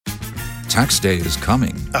Tax day is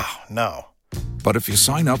coming. Oh, no. But if you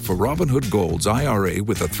sign up for Robinhood Gold's IRA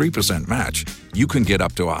with a 3% match, you can get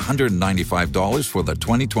up to $195 for the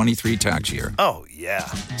 2023 tax year. Oh, yeah.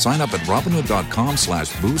 Sign up at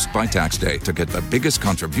Robinhood.com/boost by tax day to get the biggest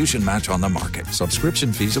contribution match on the market.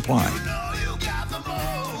 Subscription fees apply.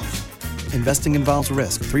 Investing involves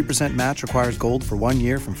risk. 3% match requires gold for 1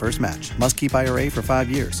 year from first match. Must keep IRA for 5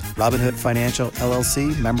 years. Robinhood Financial,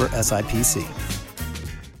 LLC, member SIPC.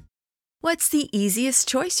 What's the easiest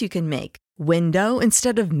choice you can make? Window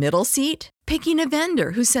instead of middle seat? Picking a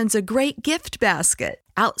vendor who sends a great gift basket?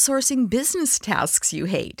 Outsourcing business tasks you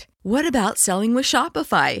hate? What about selling with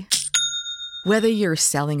Shopify? Whether you're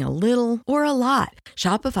selling a little or a lot,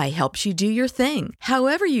 Shopify helps you do your thing,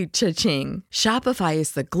 however you cha-ching. Shopify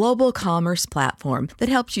is the global commerce platform that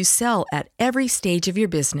helps you sell at every stage of your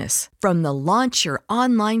business. From the launch your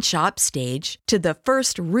online shop stage to the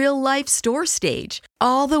first real-life store stage,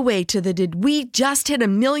 all the way to the did we just hit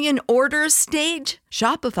 1 million orders stage.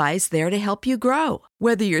 Shopify's there to help you grow.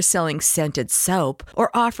 Whether you're selling scented soap or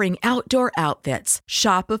offering outdoor outfits,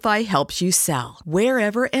 Shopify helps you sell.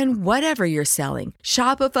 Wherever and whatever you're selling,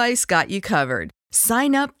 Shopify's got you covered.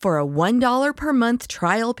 Sign up for a $1 per month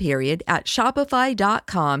trial period at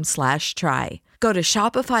shopify.com/try. Go to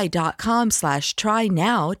shopify.com/try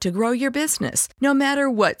now to grow your business, no matter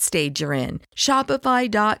what stage you're in.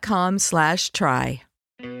 Shopify.com/try.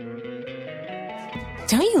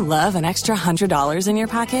 Don't you love an extra $100 in your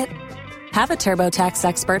pocket? Have a TurboTax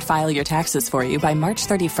expert file your taxes for you by March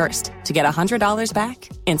 31st to get $100 back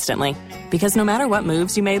instantly. Because no matter what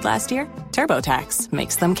moves you made last year, TurboTax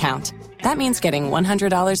makes them count. That means getting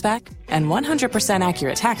 $100 back and 100%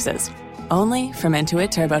 accurate taxes, only from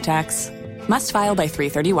Intuit TurboTax. Must file by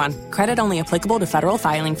 3/31. Credit only applicable to federal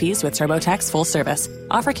filing fees with TurboTax full service.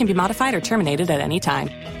 Offer can be modified or terminated at any time.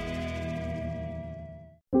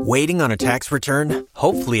 Waiting on a tax return?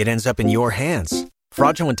 Hopefully it ends up in your hands.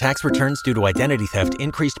 Fraudulent tax returns due to identity theft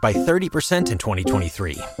increased by 30% in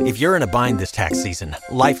 2023. If you're in a bind this tax season,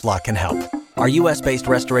 LifeLock can help. Our U.S.-based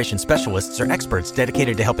restoration specialists are experts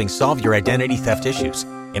dedicated to helping solve your identity theft issues.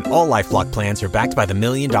 And all LifeLock plans are backed by the $1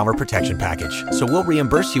 Million Protection Package. So we'll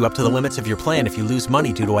reimburse you up to the limits of your plan if you lose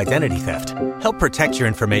money due to identity theft. Help protect your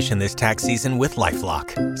information this tax season with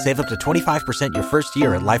LifeLock. Save up to 25% your first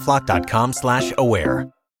year at LifeLock.com/aware.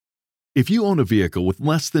 If you own a vehicle with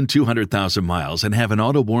less than 200,000 miles and have an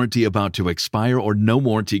auto warranty about to expire or no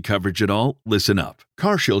warranty coverage at all, listen up.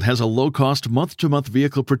 CarShield has a low-cost month-to-month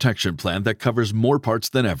vehicle protection plan that covers more parts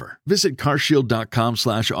than ever. Visit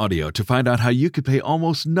carshield.com/audio to find out how you could pay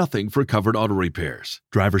almost nothing for covered auto repairs.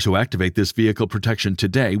 Drivers who activate this vehicle protection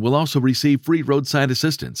today will also receive free roadside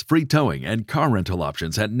assistance, free towing, and car rental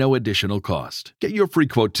options at no additional cost. Get your free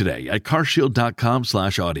quote today at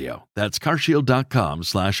carshield.com/audio. That's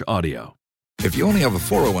carshield.com/audio. If you only have a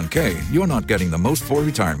 401k, you're not getting the most for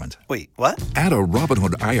retirement. Wait, what? Add a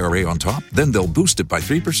Robinhood IRA on top, then they'll boost it by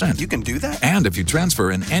 3%. You can do that? And if you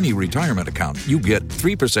transfer in any retirement account, you get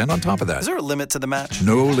 3% on top of that. Is there a limit to the match?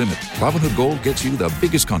 No limit. Robinhood Gold gets you the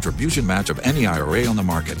biggest contribution match of any IRA on the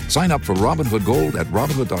market. Sign up for Robinhood Gold at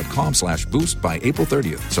Robinhood.com/boost by April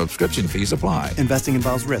 30th. Subscription fees apply. Investing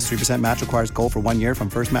involves risk. 3% match requires gold for 1 year from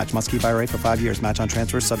first match. Must keep IRA for 5 years. Match on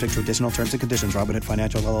transfers subject to additional terms and conditions. Robinhood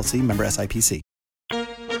Financial, LLC, member SIPC.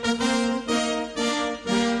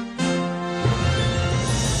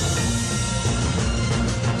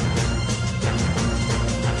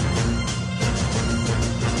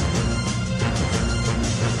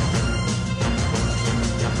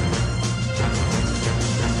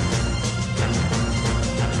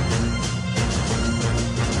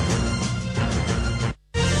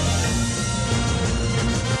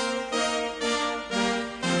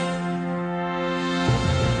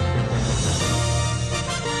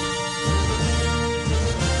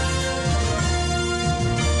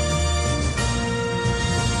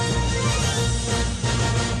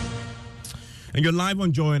 And you're live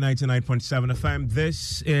on Joy 99.7 FM.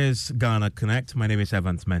 This is Ghana Connect. My name is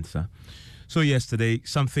Evans Mensah. So yesterday,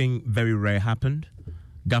 something very rare happened.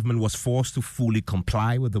 Government was forced to fully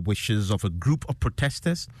comply with the wishes of a group of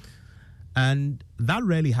protesters. And that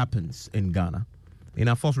rarely happens in Ghana. In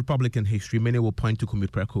our Fourth Republican history, many will point to Kwame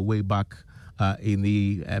Preko way back in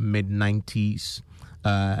the mid-90s,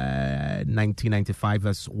 1995,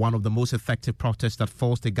 as one of the most effective protests that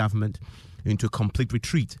forced the government into complete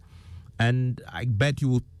retreat. And I bet you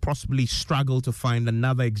will possibly struggle to find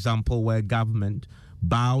another example where government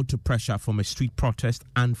bowed to pressure from a street protest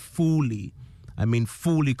and fully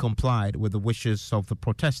complied with the wishes of the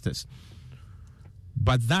protesters.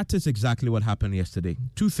 But that is exactly what happened yesterday.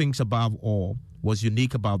 Two things above all was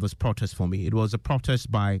unique about this protest for me. It was a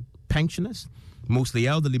protest by pensioners, mostly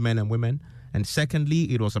elderly men and women. And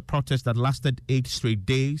secondly, it was a protest that lasted 8 straight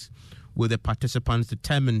days, with the participants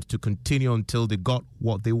determined to continue until they got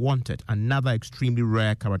what they wanted. Another extremely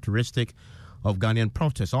rare characteristic of Ghanaian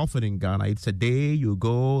protests. Often in Ghana, it's a day, you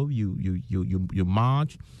go, you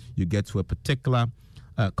march, you get to a particular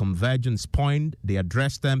convergence point, they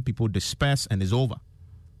address them, people disperse, and it's over,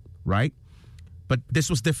 right? But this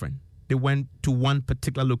was different. They went to one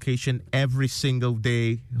particular location every single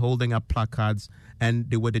day, holding up placards, and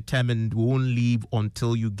they were determined, we won't leave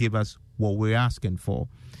until you give us what we're asking for.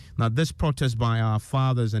 Now, this protest by our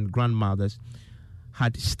fathers and grandmothers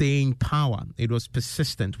had staying power. It was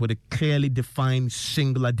persistent with a clearly defined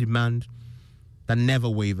singular demand that never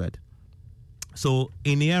wavered. So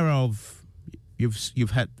in the era of,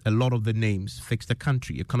 you've had a lot of the names, Fix the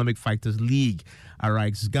Country, Economic Fighters League,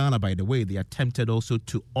 Arise Ghana, by the way. They attempted also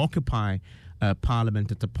to occupy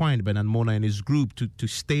Parliament at a point, Bernard Mona and his group, to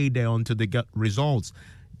stay there until they got results.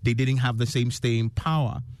 They didn't have the same staying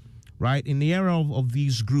power, right? In the era of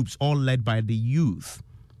these groups, all led by the youth,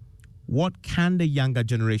 what can the younger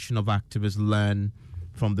generation of activists learn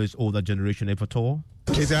from this older generation, if at all?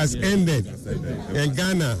 It has ended. And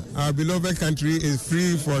Ghana, our beloved country, is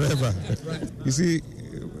free forever. You see,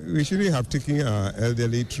 we shouldn't have taken our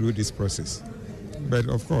elderly through this process. But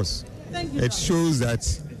of course, it shows that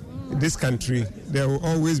in this country, there will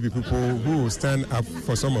always be people who will stand up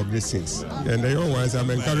for some of these things. And the young ones, I'm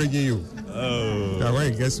encouraging you. That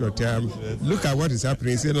when it gets your time, look at what is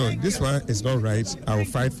happening. Say, no, this one is not right. I will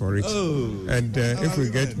fight for it. And if we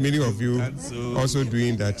get many of you also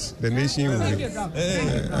doing that, the nation will be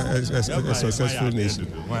a successful nation.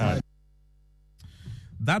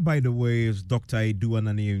 That, by the way, is Dr. Eduan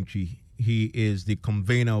Aniunchi. He is the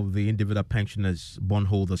convener of the Individual Pensioners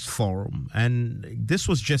Bondholders Forum. And this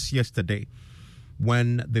was just yesterday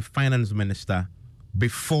when the finance minister,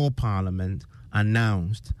 before Parliament,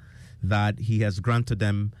 announced that he has granted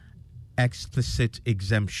them explicit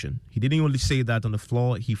exemption. He didn't only say that on the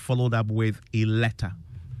floor, he followed up with a letter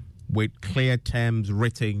with clear terms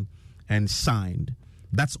written and signed.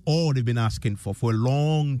 That's all they've been asking for a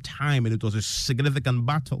long time, and it was a significant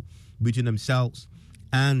battle between themselves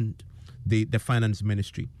and the finance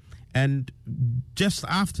ministry. And just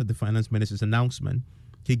after the finance minister's announcement,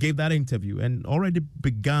 he gave that interview and already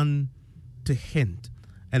began to hint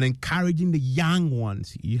and encouraging the young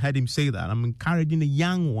ones. You heard him say that. I'm encouraging the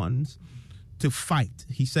young ones to fight.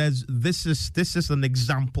 He says this is an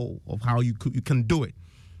example of how you can do it.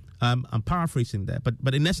 I'm paraphrasing that,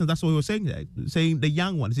 but in essence, that's what we were saying there. Saying the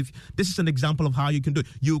young ones, if this is an example of how you can do it,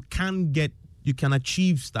 you can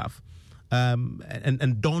achieve stuff,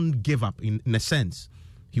 and don't give up. In a sense,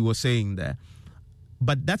 he was saying there.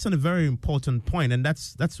 But that's a very important point, and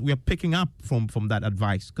that's we are picking up from that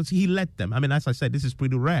advice, because he let them. I mean, as I said, this is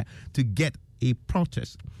pretty rare to get a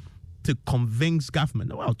protest to convince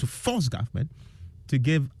government, well, to force government to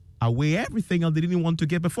give away everything else they didn't want to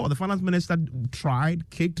get before. The finance minister tried,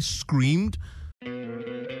 kicked, screamed.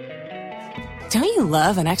 Don't you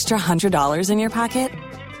love an extra $100 in your pocket?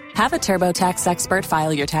 Have a TurboTax expert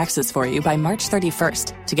file your taxes for you by March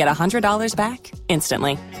 31st to get $100 back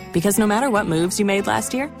instantly. Because no matter what moves you made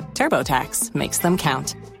last year, TurboTax makes them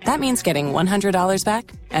count. That means getting $100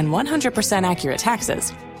 back and 100% accurate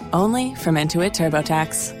taxes only from Intuit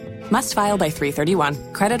TurboTax. Must file by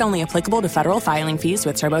 3/31. Credit only applicable to federal filing fees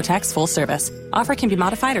with TurboTax full service. Offer can be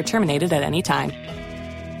modified or terminated at any time.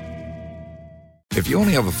 If you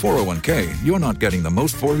only have a 401k, you're not getting the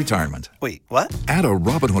most for retirement. Wait, what? Add a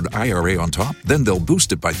Robinhood IRA on top, then they'll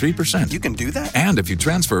boost it by 3%. You can do that? And if you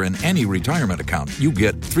transfer in any retirement account, you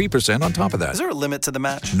get 3% on top of that. Is there a limit to the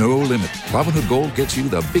match? No limit. Robinhood Gold gets you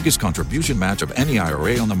the biggest contribution match of any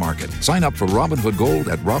IRA on the market. Sign up for Robinhood Gold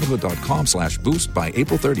at Robinhood.com/boost by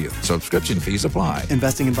April 30th. Subscription fees apply.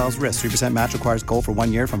 Investing involves risk. 3% match requires gold for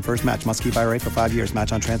 1 year from first match. Must keep IRA for 5 years.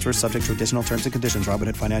 Match on transfers subject to additional terms and conditions.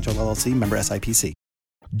 Robinhood Financial LLC, member SIPC.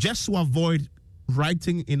 Just to avoid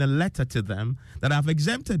writing in a letter to them that I've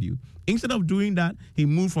exempted you. Instead of doing that, he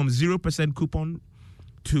moved from 0% coupon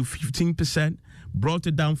to 15%, brought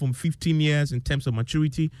it down from 15 years in terms of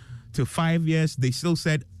maturity to 5 years. They still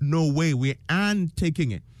said, no way, we aren't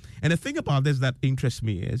taking it. And the thing about this that interests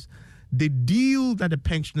me is the deal that the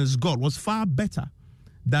pensioners got was far better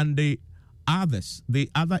than the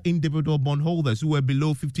other individual bondholders who were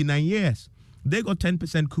below 59 years. They got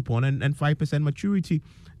 10% coupon and 5% maturity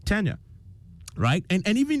tenure, right?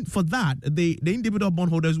 And even for that, the individual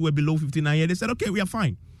bondholders who were below 59 years, they said, okay, we are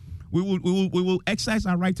fine. We will exercise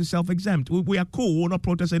our right to self-exempt. We are cool. We will not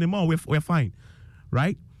protest anymore. We're fine,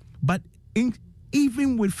 right? But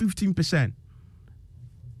even with 15%,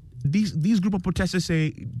 these group of protesters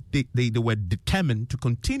say they were determined to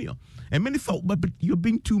continue. And many thought, but you're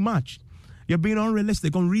being too much. You're being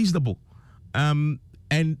unrealistic, unreasonable. And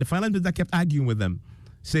the finance minister kept arguing with them,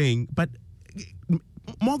 saying, but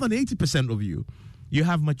more than 80% of you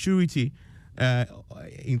have maturity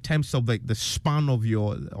in terms of the span of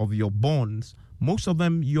your bonds. Most of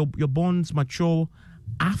them, your bonds mature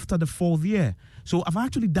after the 4th year. So I've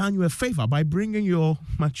actually done you a favor by bringing your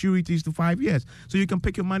maturities to 5 years, so you can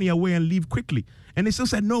pick your money away and leave quickly. And they still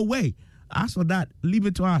said, no way. As for that, leave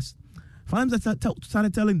it to us. Finance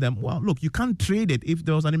started telling them, well, look, you can't trade it if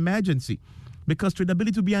there was an emergency, because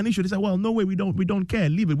tradability will be an issue. They said, well, no way, we don't care.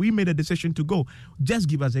 Leave it. We made a decision to go. Just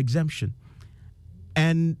give us exemption.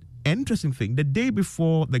 And an interesting thing, the day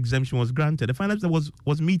before the exemption was granted, the finance minister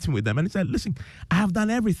was meeting with them, and he said, listen, I have done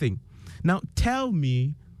everything. Now tell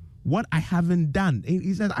me what I haven't done.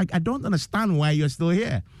 He said, I don't understand why you're still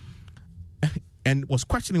here. And was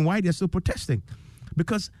questioning why they're still protesting.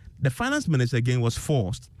 Because the finance minister, again, was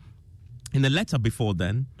forced, in the letter before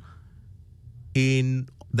then, in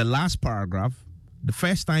the last paragraph, the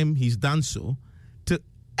first time he's done so, to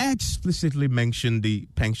explicitly mention the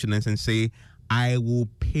pensioners and say, I will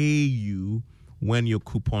pay you when your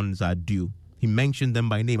coupons are due. He mentioned them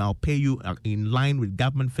by name. I'll pay you in line with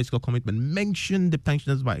government fiscal commitment. Mention the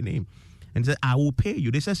pensioners by name, and said, "I will pay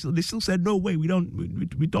you." They still said, "No way, we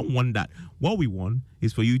don't want that. What we want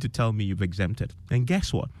is for you to tell me you've exempted." And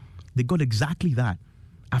guess what? They got exactly that.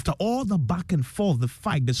 After all the back and forth, the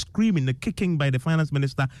fight, the screaming, the kicking by the finance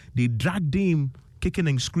minister, they dragged him kicking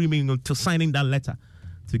and screaming to signing that letter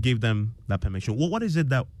to give them that permission. Well, what is it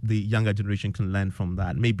that the younger generation can learn from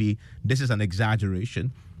that? Maybe this is an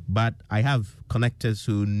exaggeration, but I have connectors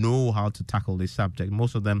who know how to tackle this subject.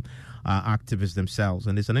 Most of them are activists themselves,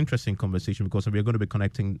 and it's an interesting conversation because we're going to be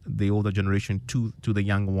connecting the older generation to the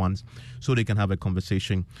younger ones so they can have a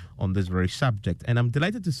conversation on this very subject. And I'm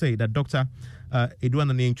delighted to say that Dr. Edouard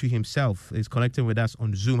Nanyentwi himself is connecting with us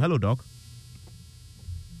on Zoom. Hello, Doc.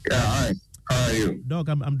 Yeah, hi. How are you? Doc,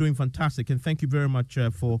 I'm doing fantastic, and thank you very much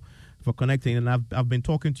for connecting. And I've been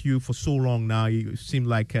talking to you for so long now. You seem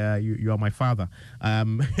like you are my father.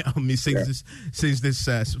 Since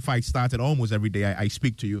this fight started, almost every day I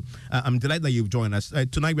speak to you. I'm delighted that you've joined us.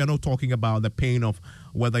 Tonight we are not talking about the pain of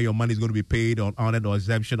whether your money is going to be paid or honored or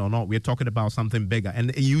exemption or not. We're talking about something bigger.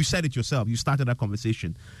 And you said it yourself. You started that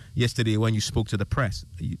conversation yesterday when you spoke to the press.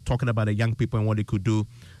 You're talking about the young people and what they could do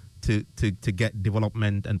to get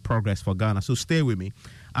development and progress for Ghana. So stay with me.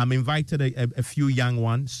 I'm invited a few young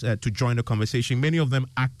ones to join the conversation, many of them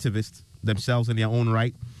activists themselves in their own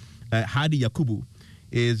right. Hadi Yakubu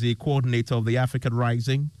is the coordinator of the African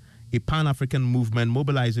Rising, a Pan-African movement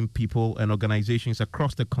mobilizing people and organizations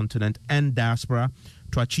across the continent and diaspora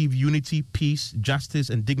to achieve unity, peace,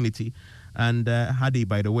 justice, and dignity. And Hadi,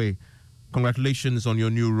 by the way, congratulations on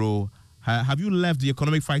your new role. Have you left the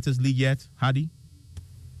Economic Fighters League yet, Hadi?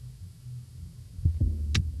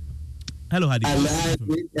 Hello, Hadi.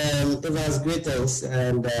 It was greetings,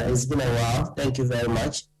 and it's been a while. Thank you very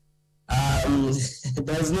much.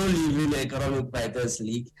 There's no leaving the Economic Fighters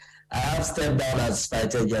League. I have stepped down as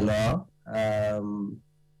Fighter General, and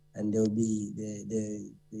there will be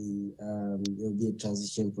a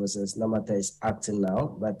transition process. Namata is acting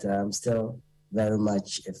now, but I'm still very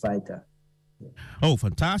much a fighter. Oh,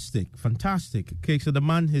 fantastic. Okay, so the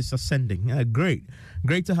man is ascending. Great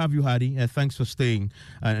to have you, Hadi. Thanks for staying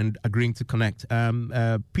and agreeing to connect.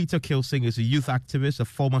 Peter Kilsing is a youth activist, a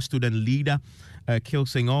former student leader.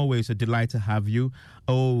 Kilsing, always a delight to have you.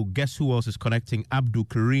 Oh, guess who else is connecting? Abdul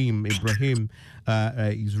Karim Ibrahim.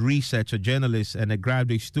 He's a researcher, journalist, and a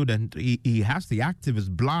graduate student. He has the activist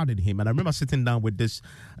blood in him. And I remember sitting down with this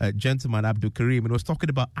gentleman, Abdul Karim, and was talking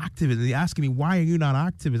about activism. He asked me, why are you not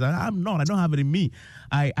an activist? I'm not. I don't have it in me.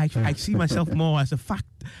 I see myself more as a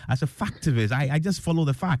factivist. I just follow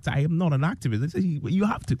the facts. I am not an activist. They say, you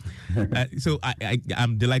have to. So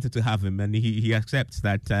I'm delighted to have him, and he accepts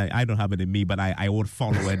that I don't have it in me, but I would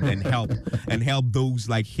follow and help those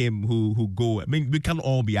like him who go. I mean, we can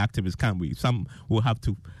all be activists, can't we? Some will have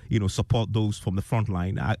to, support those from the front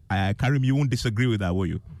line. Karim, you won't disagree with that, will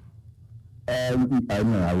you? I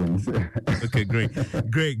won't. Okay,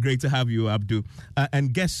 great to have you, Abdul.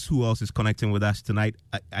 And guess who else is connecting with us tonight?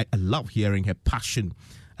 I love hearing her passion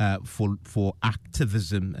for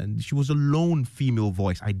activism, and she was a lone female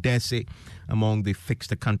voice, I dare say, among the Fix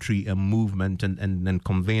the Country movement and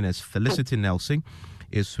conveners. Felicity Nelson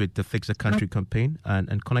is with the Fix the Country campaign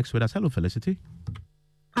and connects with us. Hello, Felicity.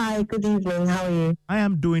 Hi, good evening. How are you? I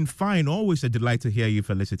am doing fine. Always a delight to hear you,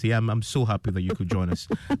 Felicity. I'm so happy that you could join us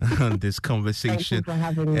on this conversation.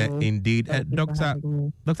 Thank you for having me. Indeed. Dr.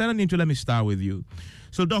 Ananintu, let me start with you.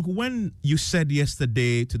 So, Doc, when you said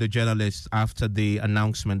yesterday to the journalists after the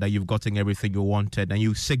announcement that you've gotten everything you wanted and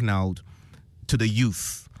you signaled to the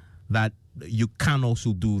youth that you can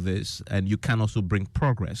also do this and you can also bring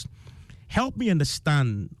progress, help me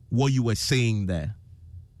understand what you were saying there.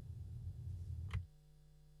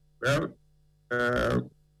 Well,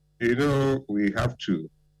 we have to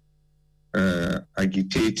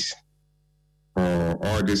agitate for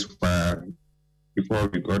all this while before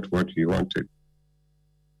we got what we wanted.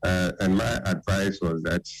 And my advice was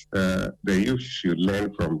that the youth should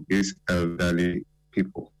learn from these elderly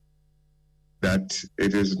people that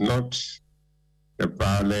it is not the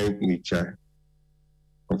violent nature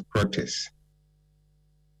of protest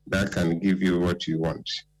that can give you what you want.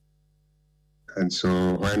 And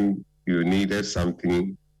so when you needed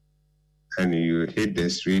something and you hit the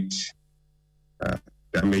street,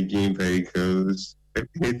 damaging vehicles,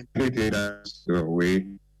 anything that's your way,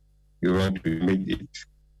 you want to make it.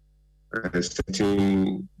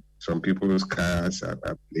 Setting some people's cars at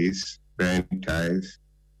a place, burning tires,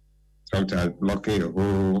 sometimes blocking a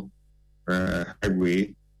whole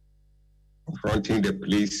highway, confronting the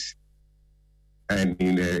police, and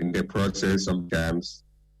in the process sometimes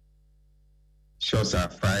shots are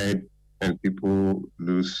fired and people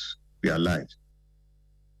lose their lives.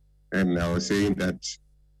 And I was saying that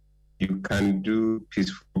you can do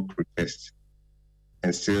peaceful protest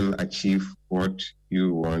and still achieve what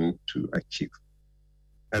you want to achieve.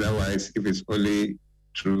 Otherwise, if it's only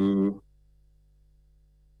through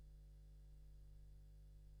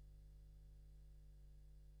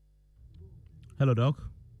Hello, Doc.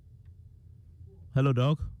 Hello,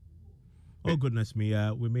 Doc. Oh, goodness me.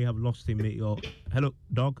 We may have lost him. Hello,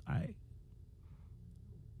 Doc.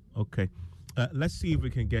 Okay. Let's see if we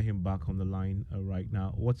can get him back on the line right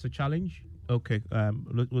now. What's the challenge? Okay.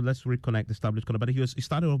 Let's reconnect, establish contact. But he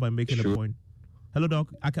started off by making a point. Hello,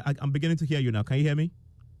 Doc. I'm beginning to hear you now. Can you hear me?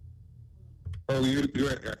 Oh,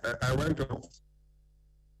 I went off.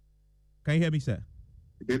 Can you hear me, sir?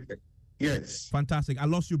 Yes. Fantastic. I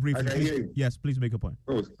lost you briefly. I can hear you. Yes, please make a point.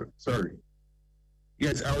 Oh, sorry.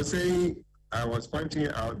 Yes, I was pointing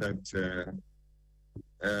out that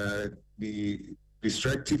the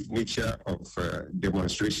destructive nature of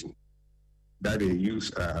demonstration that they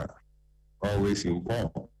use are always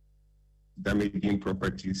involved, damaging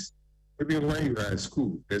properties. Even when you are at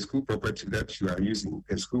school, the school property that you are using,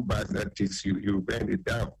 the school bus that takes you, you burn it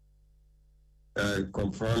down.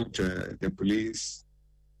 Confront the police,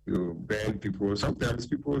 you burn people. Sometimes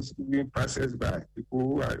people even passes by,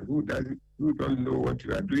 people who don't know what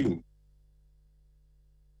you are doing.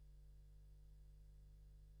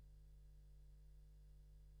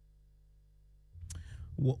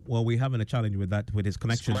 Well, we're having a challenge with that, with his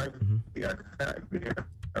connection.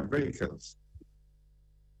 Vehicles.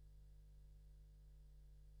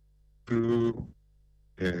 Through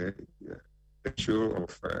the show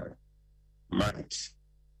of might,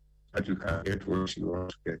 that you can get what you want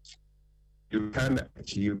to get. You can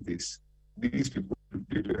achieve this. These people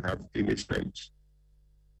didn't have any strength.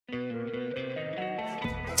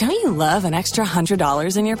 Don't you love an extra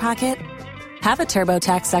 $100 in your pocket? Have a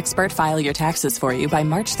TurboTax expert file your taxes for you by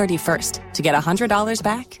March 31st to get $100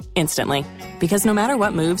 back instantly. Because no matter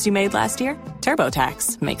what moves you made last year,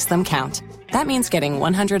 TurboTax makes them count. That means getting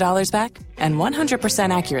 $100 back and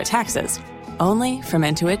 100% accurate taxes, only from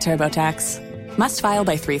Intuit TurboTax. Must file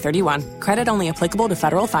by 3/31. Credit only applicable to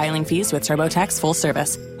federal filing fees with TurboTax full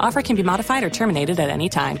service. Offer can be modified or terminated at any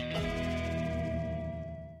time.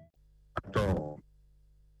 At all,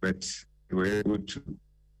 but we were able to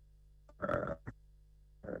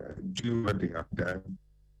do what they have done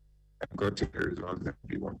and got the results that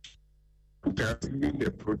they want. Sometimes even the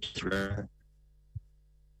approach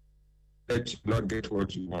that you not get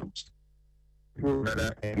what you want. People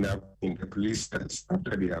rather end up in the police cells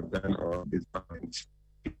after they have done all this violence.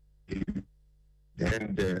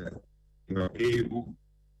 Then your aim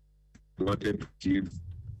wanted to achieve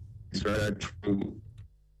is rather true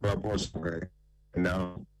purpose where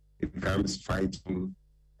now it becomes fighting.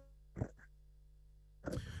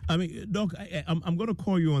 I mean, Doc, I'm going to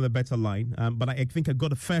call you on the better line, but I think I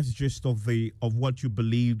got a first gist of what you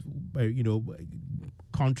believed,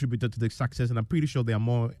 contributed to the success, and I'm pretty sure there are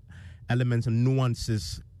more elements and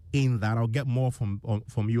nuances in that. I'll get more from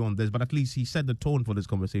you on this, but at least he set the tone for this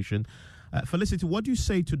conversation. Felicity, what do you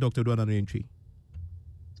say to Dr. Ananintu?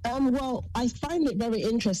 Well, I find it very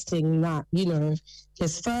interesting that,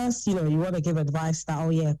 his first, you want to give advice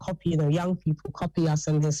that, copy, young people copy us.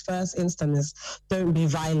 And his first instant is don't be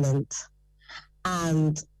violent.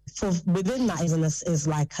 And within that is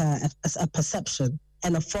like a perception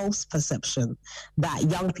and a false perception that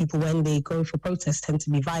young people, when they go for protests, tend to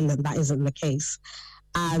be violent. That isn't the case.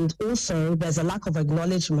 And also there's a lack of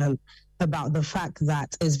acknowledgement about the fact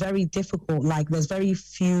that it's very difficult, like there's very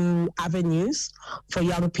few avenues for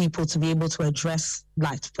young people to be able to address,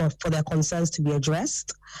 like for their concerns to be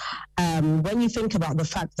addressed. When you think about the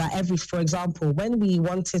fact that for example, when we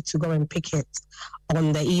wanted to go and picket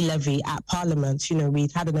on the e-levy at Parliament,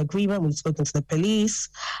 we'd had an agreement, we'd spoken to the police,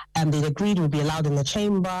 and they'd agreed we'd be allowed in the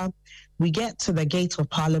chamber. We get to the gate of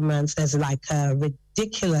Parliament, there's like a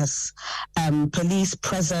ridiculous police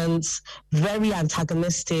presence, very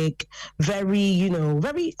antagonistic, very,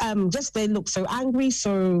 just they look so angry,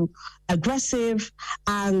 so aggressive,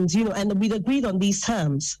 and, and we'd agreed on these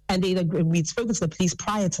terms, and we'd spoken to the police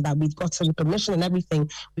prior to that, we'd gotten permission and everything.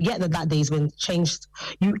 We get that day's been changed.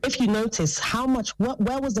 If you notice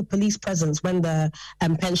where was the police presence when the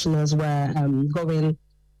pensioners were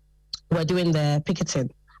doing the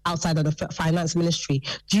picketing outside of the finance ministry?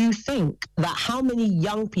 Do you think that how many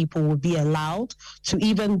young people would be allowed to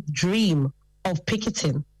even dream of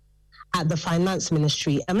picketing at the finance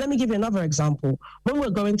ministry? And let me give you another example. When we're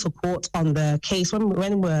going to court on the case, when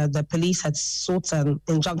the police had sought an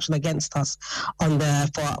injunction against us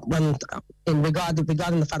regarding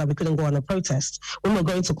the fact that we couldn't go on a protest, when we're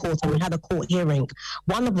going to court and we had a court hearing,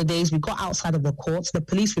 one of the days we got outside of the court, the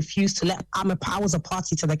police refused to let, I was a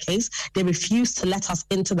party to the case, they refused to let us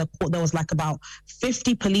into the court. There was like about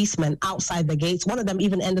 50 policemen outside the gates. One of them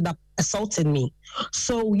even ended up assaulting me.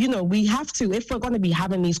 So, we have to, if we're going to be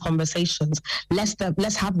having these conversations,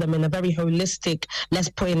 let's have them in a very holistic, let's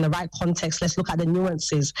put in the right context, let's look at the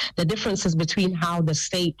nuances, the differences between how the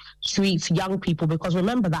state treats young people, because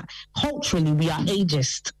remember that culturally we are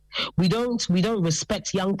ageist. We don't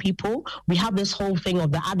respect young people. We have this whole thing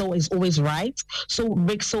of the adult is always right.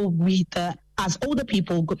 As older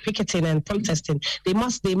people picketing and protesting, they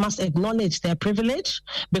must acknowledge their privilege,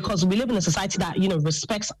 because we live in a society that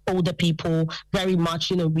respects older people very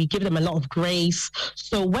much. We give them a lot of grace.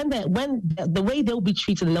 So when the way they'll be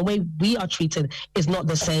treated and the way we are treated is not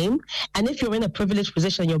the same. And if you're in a privileged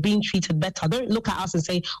position and you're being treated better, don't look at us and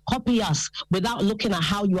say copy us without looking at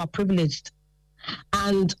how you are privileged.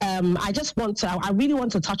 And I really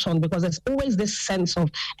want to touch on, because there's always this sense of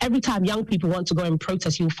every time young people want to go and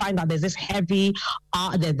protest, you'll find out there's this heavy,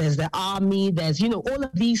 there's the army, there's, all of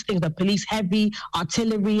these things, the police, heavy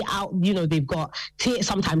artillery out, they've got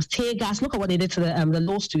sometimes tear gas. Look at what they did to the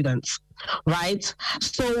law students, right?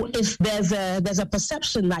 So there's a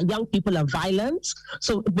perception that young people are violent.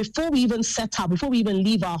 So before we even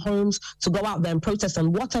leave our homes to go out there and protest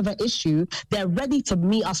on whatever issue, they're ready to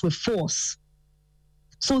meet us with force.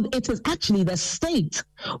 So it is actually the state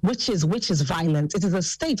which is violent. It is the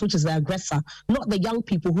state which is the aggressor, not the young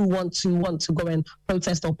people who want to go and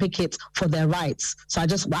protest or picket for their rights. So I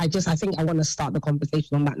think I want to start the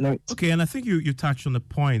conversation on that note. Okay, and I think you touched on the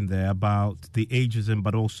point there about the ageism,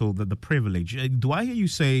 but also the privilege. Do I hear you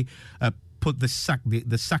say put the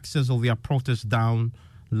success of their protest down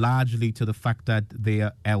largely to the fact that they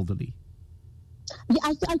are elderly?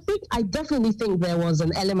 Yeah, I definitely think there was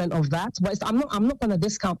an element of that, but I'm not going to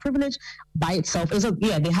discount privilege by itself. They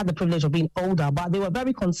had the privilege of being older, but they were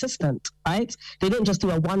very consistent, right? They didn't just do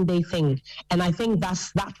a one-day thing, and I think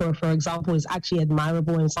that for example is actually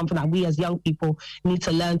admirable and something that we as young people need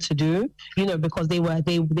to learn to do. Because they were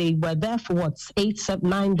there for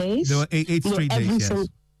 9 days. There were eight straight days. Yes.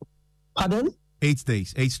 Pardon? 8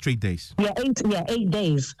 days, 8 straight days. 8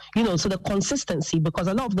 days. So the consistency, because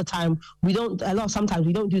a lot of the time sometimes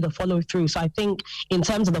we don't do the follow through. So I think in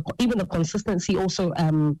terms of even the consistency also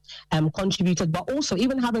contributed, but also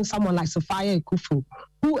even having someone like Sophia Ekufu,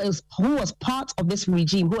 who was part of this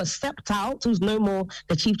regime, who has stepped out, who's no more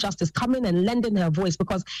the Chief Justice, coming and lending her voice.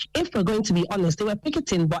 Because if we're going to be honest, they were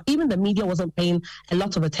picketing, but even the media wasn't paying a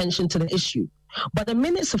lot of attention to the issue. But the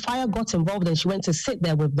minute Sophia got involved and she went to sit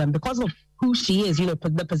there with them, because of who she is,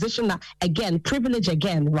 the position that, again, privilege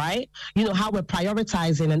again, right? How we're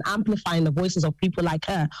prioritizing and amplifying the voices of people like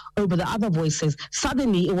her over the other voices.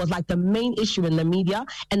 Suddenly, it was like the main issue in the media.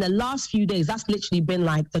 And the last few days, that's literally been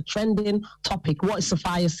like the trending topic. What is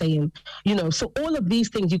Sophia saying? So all of these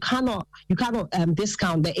things, you cannot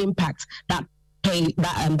discount the impact that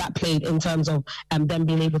that played in terms of them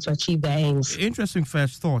being able to achieve their aims. Interesting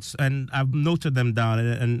first thoughts, and I've noted them down.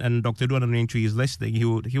 And Dr. Edward Anantwi is listening. He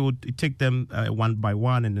would take them one by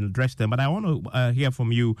one and address them. But I want to hear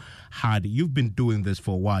from you, Hadi. You've been doing this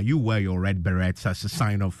for a while. You wear your red berets as a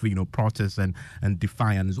sign of protest and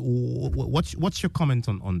defiance. What's your comment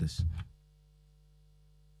on this?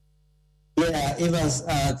 Yeah, Evans,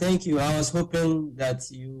 thank you. I was hoping that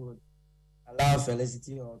you would allow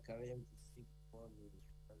Felicity or Karim to speak before me,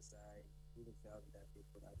 because I really felt that they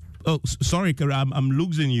could actually... Oh, sorry, Karim, I'm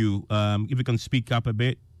losing you. If you can speak up a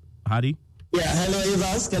bit, Hadi. Yeah, hello,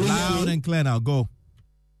 Evans. Can you hear me? Loud and clear now. Go.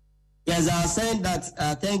 Yes, I was saying that.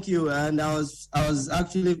 Thank you, and I was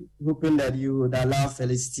actually hoping that you would allow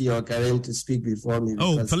Felicity or Karim to speak before me.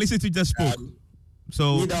 Oh, Felicity just spoke.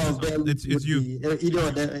 So either of them it's you.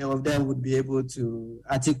 Either of them would be able to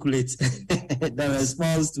articulate the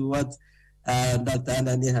response to what Dr.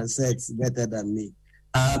 Anani has said better than me.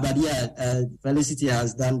 But yeah, Felicity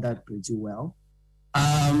has done that pretty well.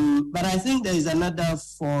 But I think there is another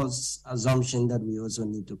false assumption that we also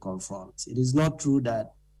need to confront. It is not true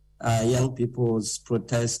that young people's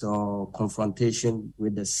protest or confrontation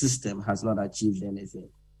with the system has not achieved anything.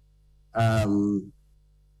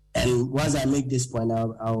 And once I make this point,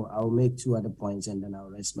 I'll make two other points and then I'll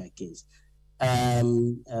rest my case.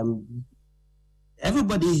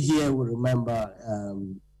 Everybody here will remember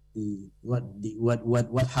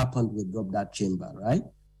what happened with Drop That Chamber, right?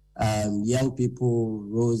 Young people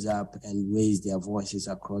rose up and raised their voices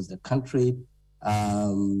across the country,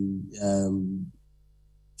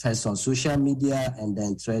 first on social media, and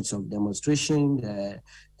then threats of demonstration,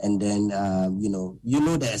 and then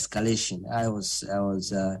the escalation. I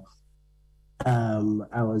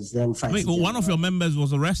was then fighting. Wait, one of your members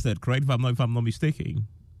was arrested, correct? If I'm not mistaken,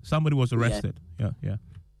 somebody was arrested. Yeah.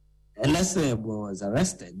 And Leslie was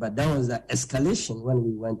arrested, but that was the escalation when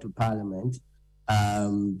we went to Parliament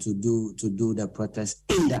to do the protest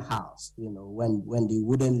in the House. When they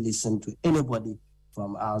wouldn't listen to anybody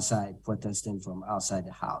from outside, protesting from outside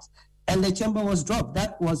the House. And the chamber was dropped.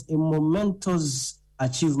 That was a momentous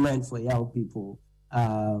achievement for young people.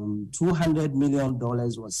 $200 million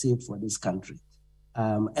was saved for this country.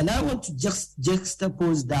 And I want to just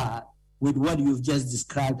juxtapose that with what you've just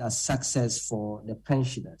described as success for the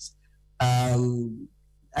pensioners. I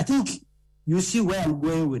think you see where I'm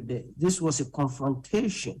going with this. This was a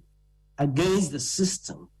confrontation against the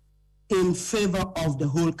system in favor of the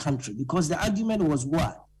whole country, because the argument was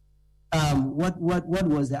what? What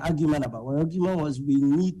was the argument about? Well, the argument was we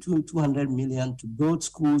need $200 million to build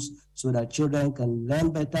schools so that children can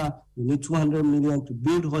learn better. We need $200 million to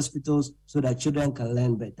build hospitals so that children can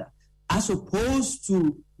learn better. As opposed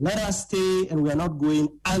to let us stay and we're not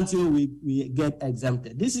going until we get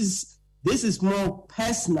exempted. This is more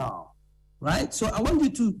personal, right? So I want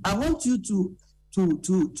you to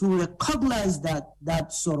recognize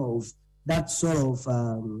that sort of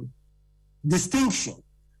distinction.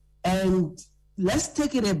 And let's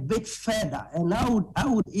take it a bit further. And I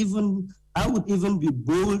would even be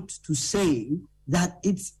bold to say that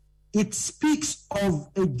it speaks of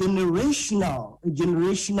a generational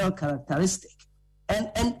characteristic.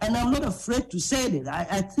 And I'm not afraid to say that.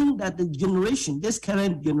 I think that this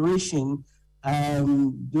current generation,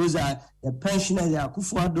 those are the pensioners, the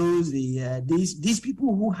Akufo-Addos, these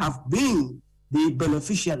people who have been the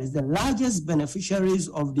beneficiaries, the largest beneficiaries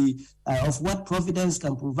of what Providence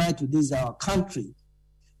can provide to this our country.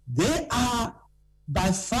 They are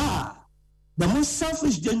by far the most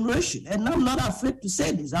selfish generation, and I'm not afraid to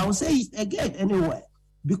say this. I will say it again anyway,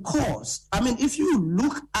 because if you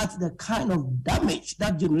look at the kind of damage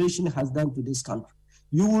that generation has done to this country,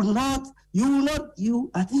 I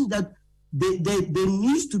think that there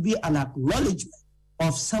needs to be an acknowledgement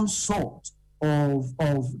of some sort of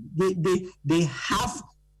they have,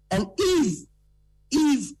 and if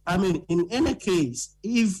in any case,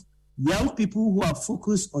 if young people who are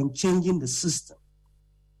focused on changing the system,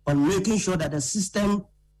 on making sure that the system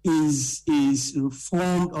is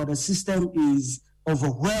reformed or the system is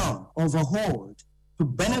overhauled to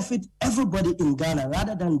benefit everybody in Ghana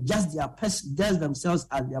rather than just themselves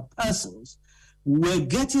as their persons, we're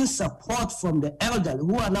getting support from the elderly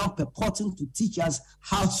who are now purporting to teach us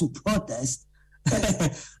how to protest.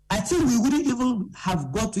 I think we wouldn't even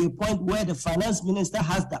have got to a point where the finance minister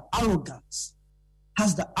has the arrogance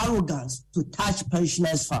to touch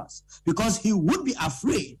pensioners first, because he would be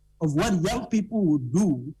afraid of what young people would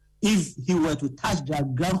do if he were to touch their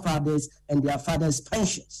grandfathers and their fathers'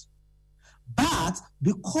 pensions. But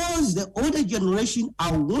because the older generation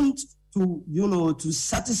are want to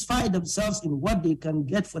satisfy themselves in what they can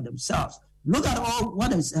get for themselves, look at all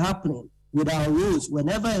what is happening with our roads.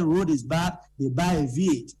 Whenever a road is bad, they buy a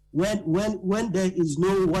V8. When there is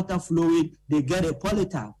no water flowing, they get a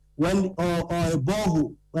polytank. Or a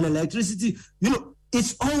borehole. When electricity,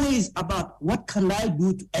 it's always about what can I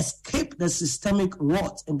do to escape the systemic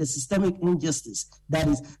rot and the systemic injustice that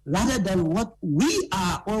is, rather than what we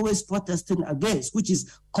are always protesting against, which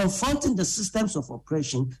is confronting the systems of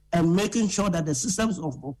oppression and making sure that the systems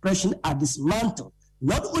of oppression are dismantled,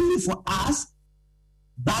 not only for us,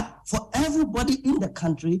 but for everybody in the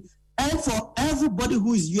country and for everybody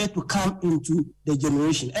who is yet to come into the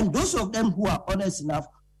generation. And those of them who are honest enough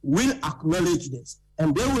will acknowledge this,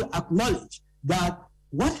 and they will acknowledge that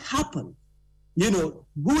what happened,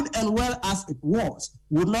 good and well as it was,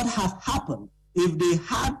 would not have happened if they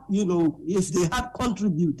had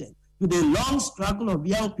contributed to the long struggle of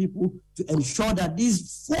young people to ensure that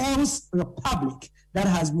this false republic that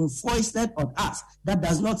has been foisted on us, that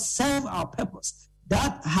does not serve our purpose,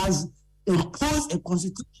 that has imposed a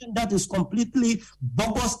constitution that is completely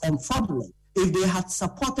bogus and fraudulent, if they had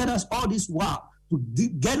supported us all this while, to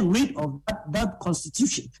get rid of that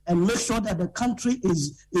constitution and make sure that the country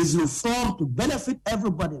is reformed to benefit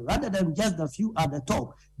everybody rather than just the few at the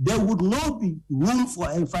top, there would not be room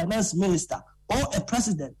for a finance minister or a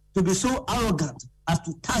president to be so arrogant as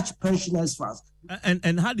to touch pensioners' funds.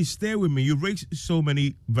 And Hadi, stay with me. You raised so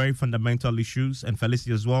many very fundamental issues, and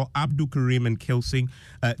Felicity as well. Abdul Karim and Kilsing.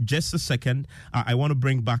 Just a second. I want to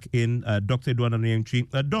bring back in Dr. Edward Aniamchi.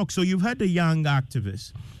 Doc, so you've had the young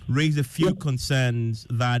activists raise a few concerns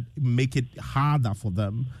that make it harder for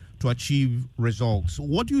them to achieve results.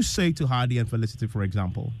 What do you say to Hadi and Felicity, for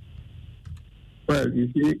example? Well,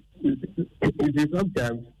 you see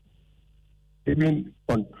sometimes even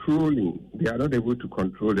controlling, they are not able to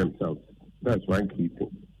control themselves. That's one key thing.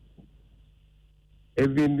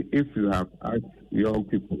 Even if you have asked young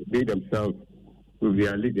people, they themselves, with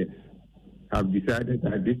their leaders, have decided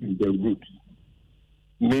that this is the route.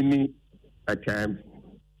 Many a times,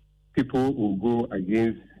 people will go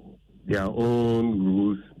against their own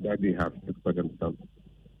rules that they have set for themselves.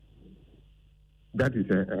 That is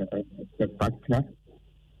a factor.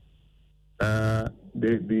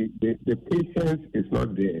 The patience is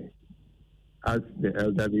not there, as the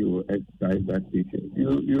elderly will exercise that patience.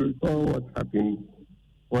 You recall what happened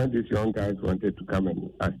when these young guys wanted to come and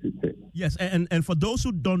assist. Yes, and for those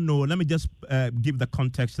who don't know, let me just give the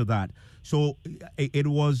context to that. So it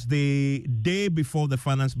was the day before the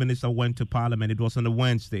finance minister went to Parliament. It was on a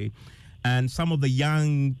Wednesday, and some of the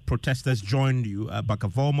young protesters joined you,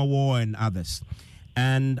 Bakavomawo and others.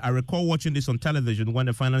 And I recall watching this on television when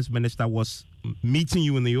the finance minister was meeting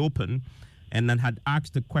you in the open and then had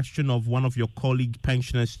asked the question of one of your colleague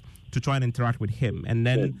pensioners to try and interact with him. And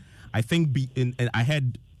then I think I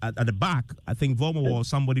heard at the back, I think Vomo or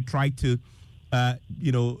somebody tried to,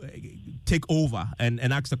 take over and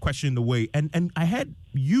ask the question in the way. And I heard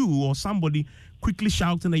you or somebody quickly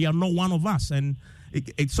shouting that you're not one of us. And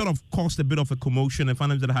it sort of caused a bit of a commotion, and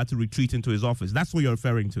finance minister had to retreat into his office. That's what you're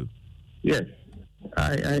referring to. Yes.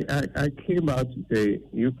 I came out to say,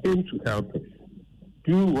 you came to help us.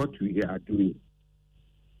 Do what we are doing.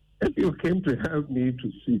 If you came to help me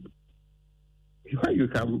to sweep, you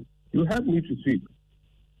help me to sweep.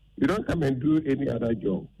 You don't come and do any other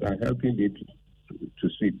job than helping me to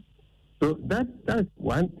sweep. So that's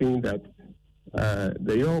one thing that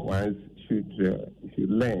the young ones should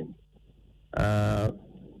learn.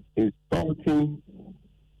 Insulting,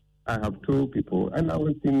 I have told people, and I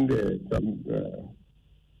was in some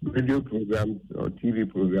radio programs or TV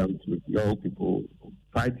programs with young people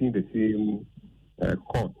fighting the same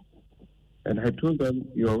cause. And I told them,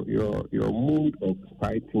 your mood of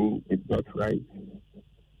fighting is not right.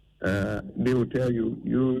 They will tell you,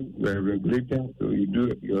 you're a regulator, so you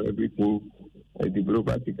do your everything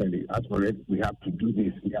diplomatically. As for it, we have to do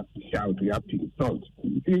this, we have to shout, we have to insult.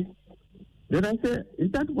 You see? Then I say,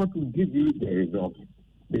 is that what will give you the results?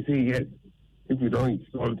 They say, yes. If you don't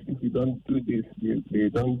insult, if you don't do this, they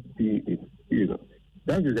don't see it.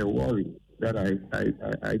 That is a worry that I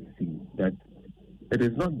see, that it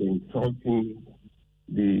is not the insulting,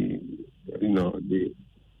 the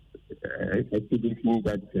exhibiting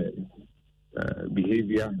that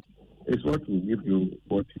behavior is what will give you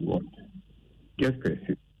what you want. Just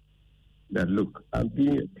persist. That look, I'm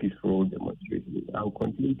doing a peaceful demonstration. I'll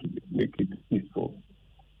continue to make it peaceful.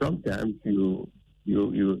 Sometimes they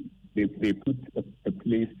put a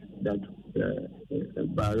place that a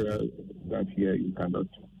barrier that here you cannot.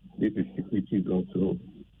 This is security zone, so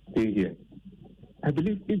stay here. I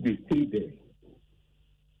believe if they stay there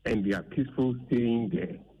and they are peaceful staying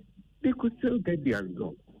there, they could still get their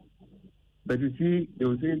result. But you see, they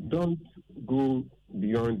will say, don't go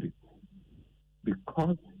beyond it.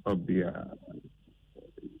 because of their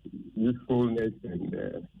usefulness and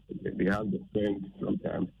they have the strength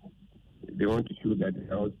sometimes, they want to show that they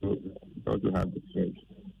also have the strength.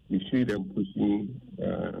 You see them pushing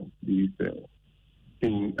these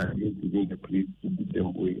things against even the police to beat them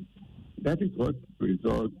away. That is what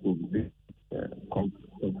results in this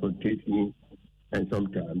confrontation, and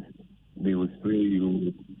sometimes they will spray you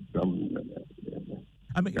with some.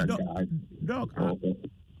 Doc,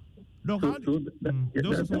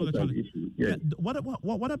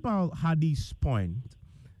 what about Hadi's point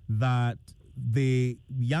that the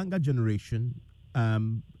younger generation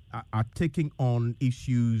are taking on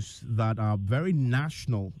issues that are very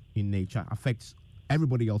national in nature, affects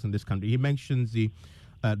everybody else in this country? He mentions the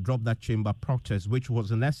Drop That Chamber protest, which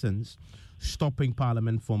was in essence stopping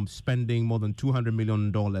Parliament from spending more than $200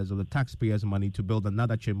 million of the taxpayers' money to build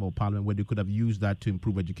another chamber of Parliament where they could have used that to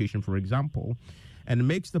improve education, for example. And it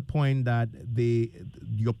makes the point that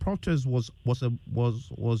your protest was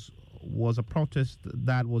a protest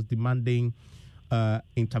that was demanding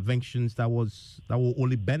interventions that will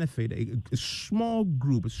only benefit a small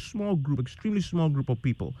group, extremely small group of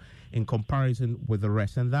people in comparison with the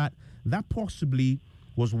rest, and that possibly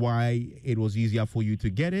was why it was easier for you to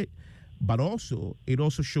get it. But also, it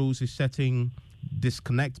also shows a certain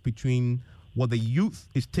disconnect between what the youth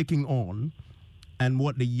is taking on and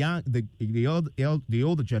what the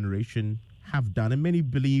older generation have done. And many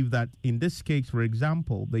believe that in this case, for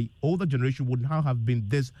example, the older generation would now have been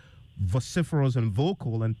this vociferous and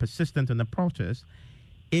vocal and persistent in the protest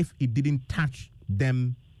if it didn't touch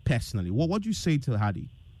them personally. What do you say to Hadi?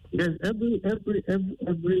 Yes, everybody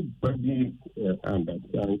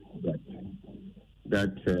understands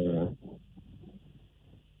that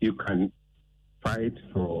you can fight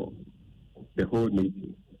for the whole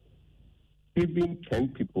nation. Even 10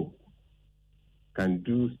 people can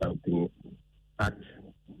do something, act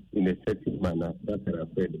in a certain manner that can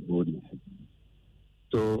affect the whole nation.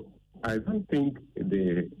 So I don't think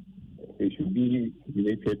it should be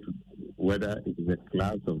related to whether it is a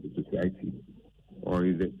class of the society or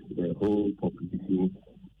is it the whole population.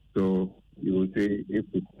 So you will say if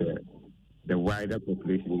it's the wider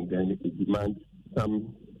population, then it demands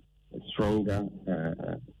some stronger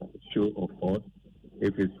show of force.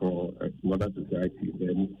 If it's for a smaller society,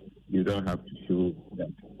 then you don't have to show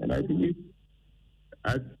that. And I believe,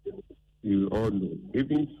 as you all know,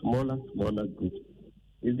 even smaller groups,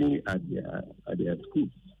 even at their schools,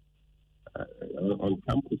 on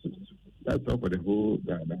campuses, that's all for the whole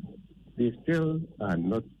Ghana, they still are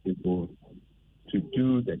not able to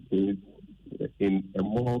do the things in a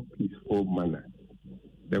more peaceful manner.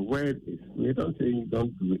 The word is, we don't say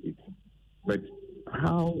don't do it, but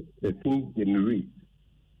how the thing generates.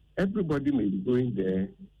 Everybody may be going there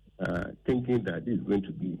thinking that it's going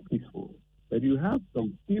to be peaceful, but you have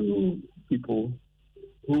some few people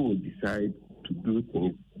who will decide to do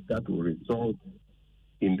things that will result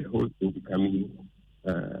in the whole thing becoming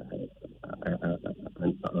an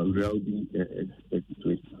unwieldy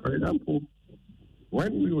situation. For example,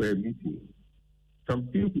 when we were meeting, some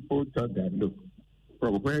few people thought that, look,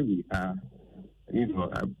 from where we are,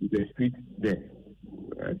 the street there,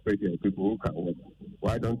 especially people who can walk,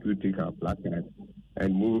 why don't we take our placard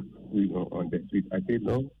and move on the street? I said,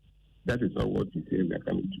 no, that is not what we say we are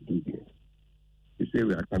coming to do here. We say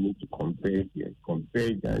we are coming to converge here.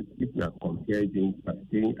 Convergence, if we are converging by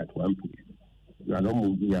staying at one place, we are not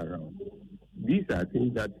moving around. These are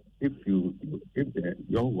things that if the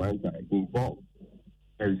young ones are involved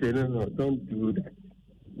and say, no, don't do that,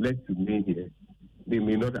 let's remain here, they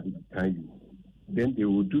may not understand you. Then they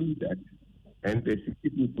will do that, and the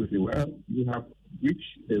security people say, well, you have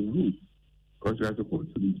reached the rules because we are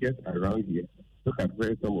supposed to be just around here. Look at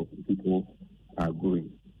where some of the people are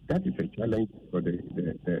going. That is a challenge for the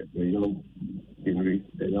young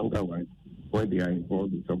generation, the younger ones, when they are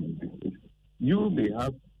involved in some of these things. You may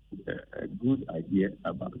have a good idea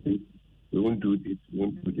about it. We won't do this,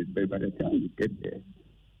 but by the time you get there,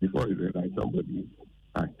 before you realize somebody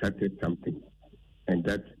has started something, and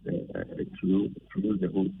that's through the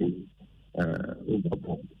whole thing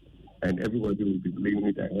overboard. And everybody will be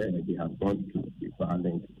blaming that they have gone to be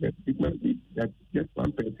violent. But it might be that just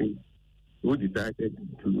one person who decided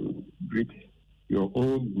to breach your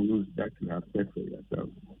own rules that you have set for yourself.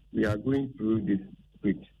 We are going through this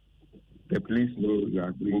breach. The police know you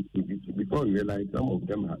are going through this. Before you realize, some of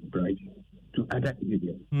them have bribed 2 other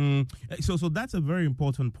areas. So that's a very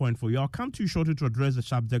important point for you. I'll come to you shortly to address the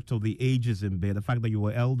subject of the ageism bit, the fact that you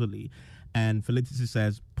were elderly. And Felicity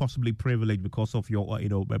says possibly privileged because of your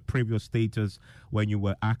previous status when you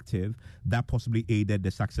were active. That possibly aided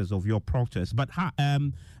the success of your protest. But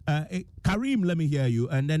Karim, let me hear you.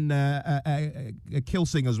 And then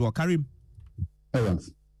Kilsing as well. Karim.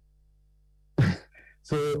 Evans.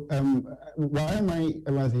 So why am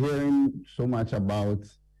I hearing so much about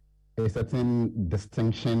a certain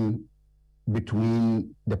distinction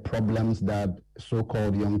between the problems that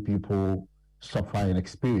so-called young people suffer and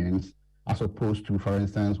experience as opposed to, for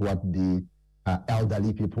instance, what the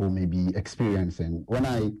elderly people may be experiencing? When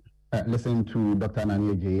I listen to Dr.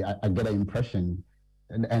 Ananiaje, I get an impression,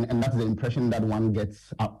 and that's the impression that one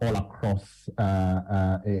gets all across,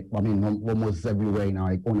 almost everywhere in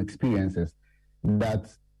our own experiences, that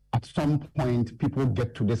at some point people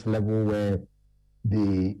get to this level where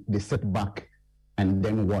they sit back and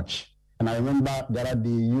then watch. And I remember that the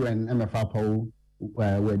UN MFAPO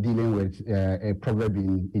were dealing with a proverb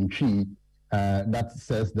in Twi that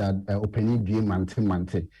says that openi due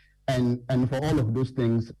mante. And for all of those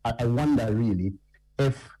things, I wonder really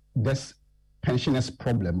if this pensioners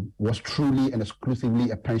problem was truly and exclusively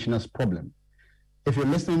a pensioners problem. If you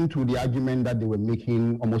listen to the argument that they were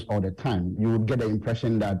making almost all the time, you would get the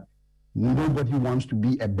impression that nobody wants to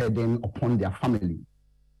be a burden upon their family.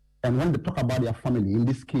 And when they talk about their family, in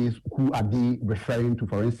this case, who are they referring to,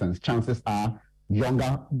 for instance? Chances are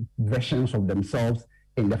younger versions of themselves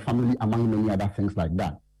in the family, among many other things like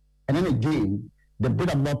that. And then again, the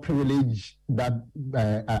bit about privilege that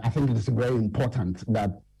I think it is very important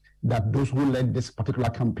that those who led this particular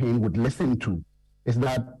campaign would listen to is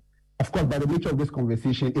that, of course, by the nature of this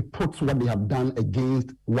conversation, it puts what they have done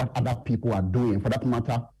against what other people are doing. For that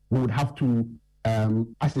matter, we would have to,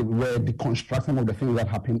 as it were, deconstruct some of the things that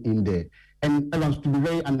happen in there. And Evans, to be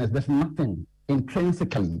very honest, there's nothing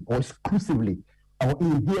intrinsically or exclusively or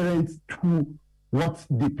inherent to what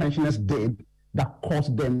the pensioners did that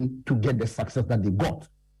caused them to get the success that they got.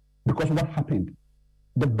 Because what happened?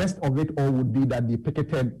 The best of it all would be that they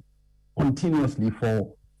picketed continuously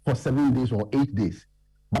for 7 days or 8 days.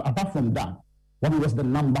 But apart from that, what was the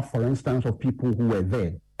number, for instance, of people who were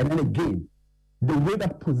there? And then again, the way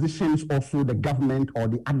that positions also the government or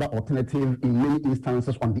the other alternative in many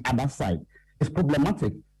instances on the other side is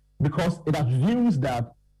problematic because it assumes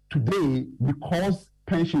that today, because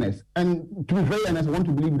pensioners, and to be very honest, I want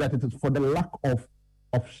to believe that it is for the lack of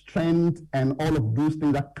strength and all of those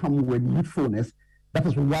things that come with youthfulness, that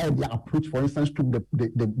is why their approach, for instance, took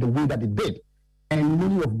the way that it did. And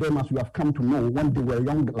many of them, as we have come to know, when they were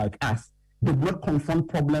young like us, they did not confront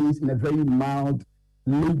problems in a very mild,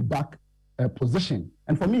 laid-back position.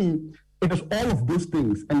 And for me, it is all of those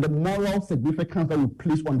things and the moral significance that we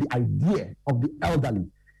place on the idea of the elderly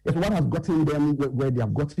is what has gotten them where they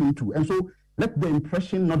have gotten to. And so let the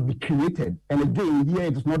impression not be created. And again, here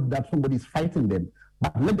it is not that somebody is fighting them,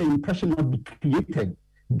 but let the impression not be created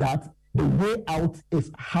that the way out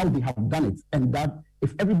is how they have done it. And that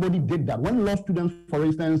if everybody did that, when law students, for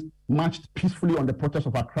instance, marched peacefully on the protest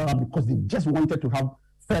of Accra because they just wanted to have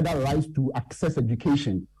further rights to access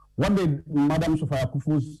education, what did Madam Sophia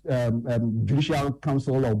Kufu's Judicial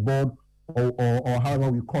Council or Board or however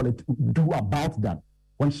we call it do about that?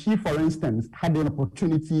 When she, for instance, had an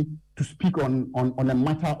opportunity to speak on a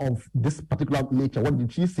matter of this particular nature, what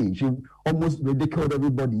did she say? She almost ridiculed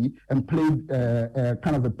everybody and played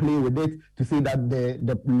kind of a play with it to say that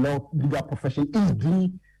the legal profession is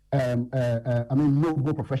the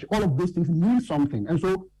no-go profession. All of those things mean something. And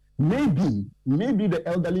so maybe the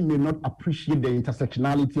elderly may not appreciate the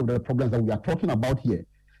intersectionality of the problems that we are talking about here.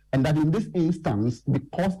 And that in this instance,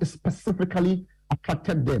 because it specifically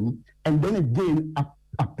attracted them, and then again,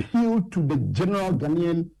 appeal to the general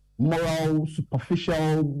Ghanaian moral,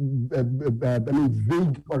 superficial,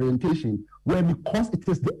 vague orientation, where because it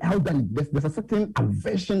is the elderly, there's a certain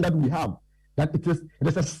aversion that we have, that it is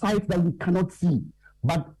a sight that we cannot see.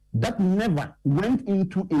 But that never went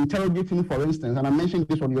into interrogating, for instance, and I mentioned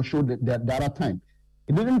this on your show the other time.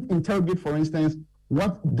 It didn't interrogate, for instance,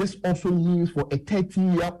 what this also means for a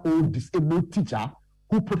 30-year-old disabled teacher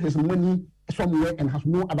who put his money somewhere and has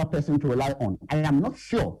no other person to rely on. I am not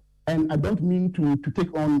sure, and I don't mean to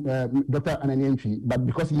take on Dr. Ananiaje, but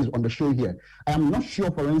because he is on the show here, I am not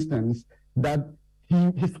sure, for instance, that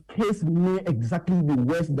his case may exactly be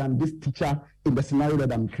worse than this teacher in the scenario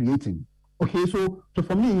that I'm creating. Okay, so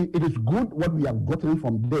for me, it is good what we have gotten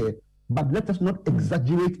from there, but let us not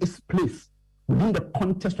exaggerate its place within the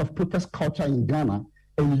context of protest culture in Ghana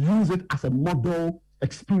and use it as a model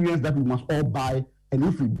experience that we must all buy And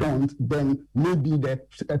if we don't, then maybe the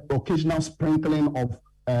occasional sprinkling of,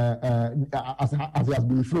 as it has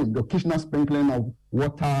been framed, the occasional sprinkling of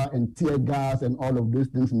water and tear gas and all of those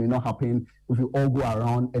things may not happen if we all go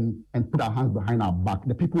around and put our hands behind our back.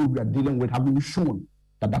 The people we are dealing with have been shown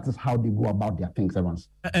that is how they go about their things, Evans.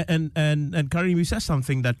 And Karim, you said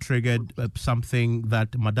something that triggered something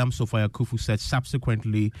that Madame Sophia Kufu said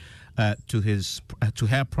subsequently to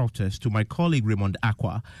her protest to my colleague Raymond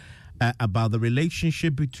Aqua about the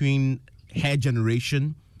relationship between her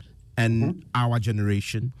generation and our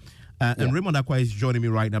generation. And Raymond Aqua is joining me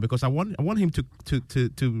right now because I want him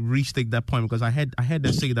to restate that point, because I heard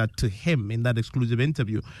her say that to him in that exclusive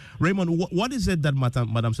interview. Raymond, what is it that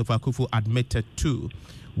Madame Sophia Kufu admitted to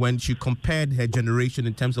when she compared her generation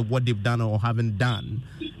in terms of what they've done or haven't done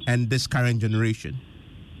and this current generation?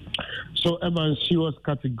 So, Evans, she was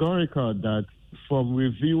categorical that from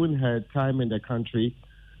reviewing her time in the country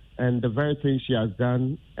and the very things she has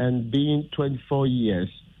done, and being 24 years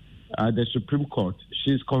at the Supreme Court,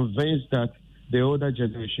 she's convinced that the older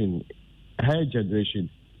generation, her generation,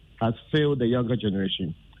 has failed the younger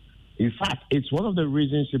generation. In fact, it's one of the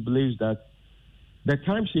reasons she believes that the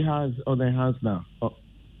time she has on her hands now,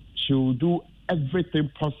 she will do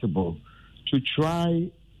everything possible to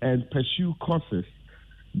try and pursue causes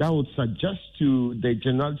that would suggest to the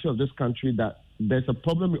generality of this country that there's a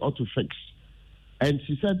problem we ought to fix. And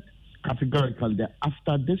she said categorically that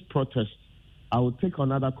after this protest, I will take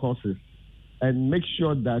on other courses and make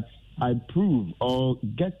sure that I prove or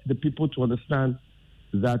get the people to understand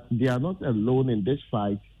that they are not alone in this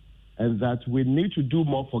fight and that we need to do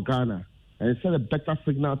more for Ghana and send a better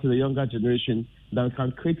signal to the younger generation that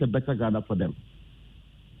can create a better Ghana for them.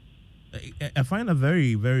 I find that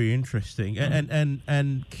very, very interesting.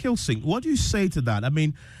 And Kilsing, what do you say to that? I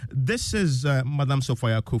mean, this is Madame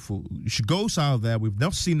Sophia Kufu. She goes out there. We've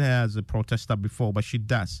not seen her as a protester before, but she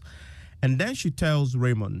does. And then she tells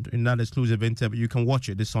Raymond in that exclusive interview, you can watch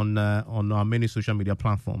it, it's on our many social media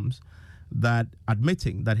platforms, that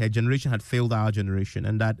admitting that her generation had failed our generation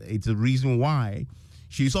and that it's a reason why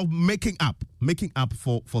she's sort of making up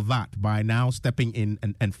for that by now stepping in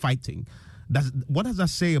and fighting. What does that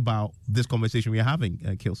say about this conversation we are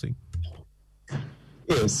having, Kilsing?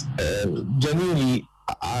 Yes, genuinely,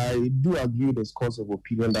 I do agree with this course of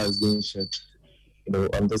opinion that is being shared,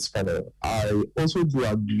 on this panel. I also do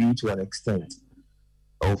agree to an extent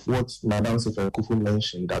of what Madame Sophia Kufu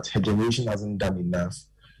mentioned, that her generation hasn't done enough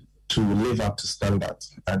to live up to standard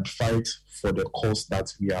and fight for the cause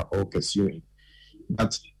that we are all pursuing.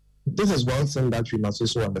 But this is one thing that we must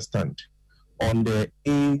also understand on the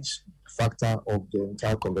age factor of the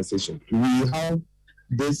entire conversation. We have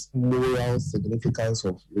this moral significance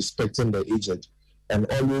of respecting the aged and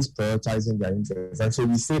always prioritizing their interests. And so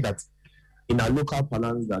we say that in our local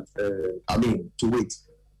parlance that,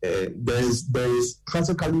 there is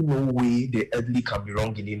practically no way the elderly can be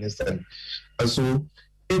wrong in innocent. And so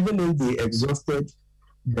even if they exhausted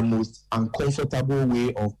the most uncomfortable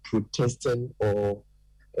way of protesting or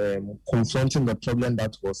confronting the problem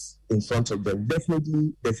that was in front of them,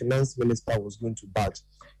 definitely the finance minister was going to bat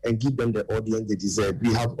and give them the audience they deserve.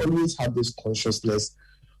 We have always had this consciousness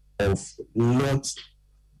of not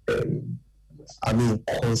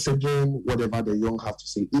considering whatever the young have to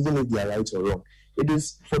say, even if they are right or wrong. It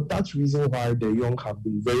is for that reason why the young have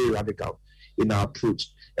been very radical in our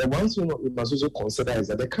approach. And one thing we must also consider is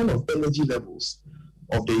that the kind of energy levels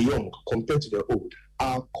of the young compared to the old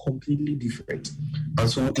are completely different. And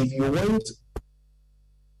so if you went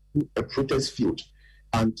to a protest field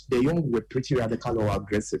and the young were pretty radical or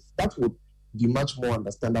aggressive, that would be much more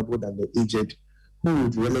understandable than the aged who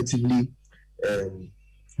would relatively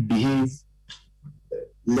behave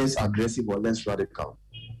less aggressive or less radical.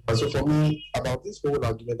 And so for me, about this whole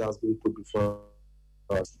argument that has been put before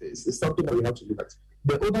us, it's something that we have to look at.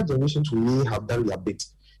 The older generation, to me, have done their bit.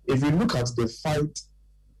 If you look at the fight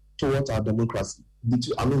towards our democracy,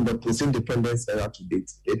 the post-independence era to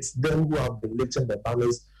date, it's them who have been lifting the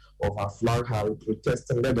banners of our flag high,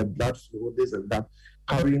 protesting, let the blood flow, this and that,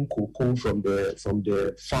 carrying cocoa from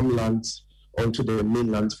the farmlands onto the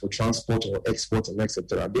mainland for transport or export and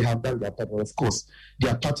etc. They have done their part, and of course,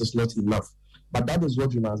 their part is not enough. But that is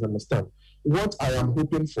what we must understand. What I am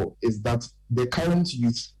hoping for is that the current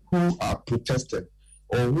youth who are protesting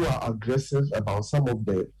or who are aggressive about some of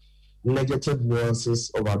the negative nuances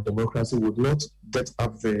of our democracy would not get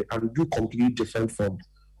up there and do completely different from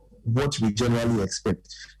what we generally expect.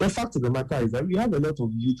 The fact of the matter is that we have a lot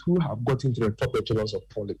of youth who have got into the top echelons of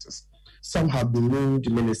politics. Some have been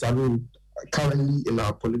named ministers. Currently in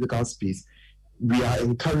our political space, we are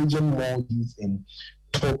encouraging more youth in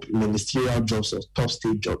top ministerial jobs or top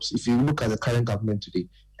state jobs. If you look at the current government today,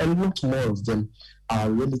 a lot more of them are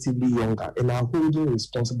relatively younger and are holding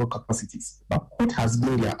responsible capacities. But what has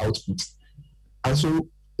been their output? And so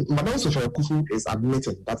Madam Sophia Kufu is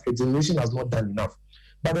admitting that her generation has not done enough.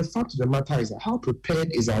 But the fact of the matter is that how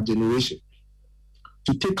prepared is our generation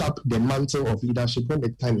to take up the mantle of leadership when the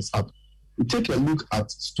time is up? We take a look at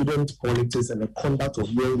student politics and the conduct of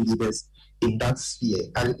young leaders in that sphere,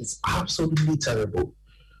 and it's absolutely terrible.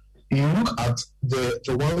 You look at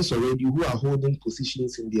the ones already who are holding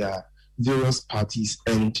positions in their various parties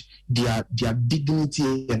and their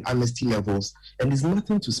dignity and honesty levels, and there's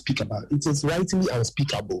nothing to speak about. It is rightly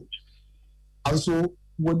unspeakable. And so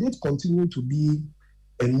would it continue to be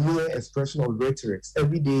a mere expression of rhetoric?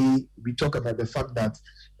 Every day we talk about the fact that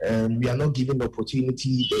we are not given the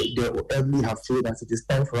opportunity, the elderly have failed us, it is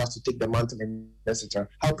time for us to take the mantle, and etc.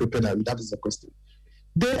 How prepared are we? That is the question.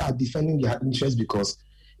 They are defending their interests because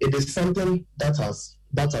it is something that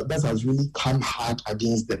has really come hard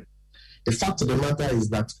against them. The fact of the matter is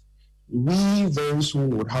that we very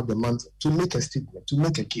soon would have the mantle to make a statement, to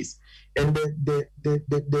make a case. And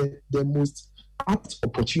the most apt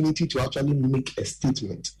opportunity to actually make a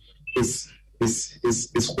statement is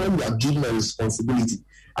when you are given a responsibility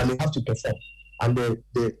and you have to perform. And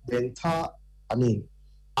the entire,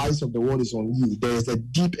 eyes of the world is on you. There is a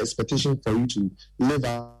deep expectation for you to live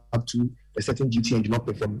up to a certain duty and do not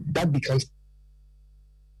perform. That becomes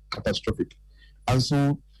catastrophic. And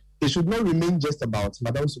so it should not remain just about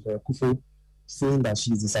Madam Sophia Kufu saying that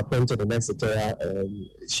she is disappointed and etc.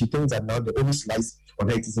 She thinks that now the only slice on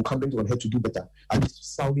her, it is incumbent on her to do better and to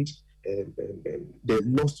salvage the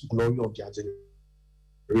lost glory of their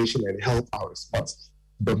generation and help ours. But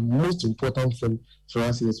the most important thing for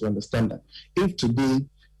us is to understand that if today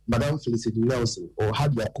Madam Felicity Nelson or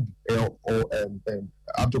Hadi Yakubu or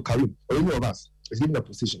Abdul Karim or any of us is given a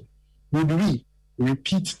position, would we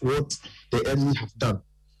repeat what the elderly have done,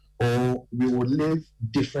 or we will live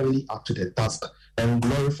differently up to the task and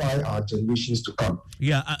glorify our generations to come?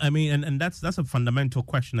 Yeah, and that's a fundamental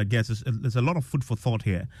question, I guess. There's a lot of food for thought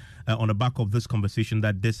here on the back of this conversation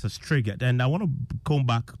that this has triggered. And I want to come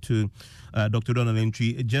back to Dr. Donald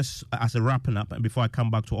Antwi just as a wrapping up, and before I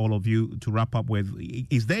come back to all of you to wrap up with,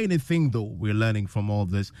 is there anything, though, we're learning from all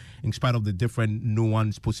this, in spite of the different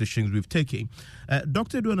nuanced positions we've taken?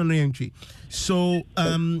 Dr. Donald Antwi, so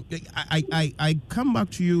I come back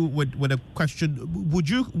to you with a question. Would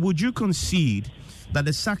you concede that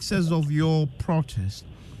the success of your protest,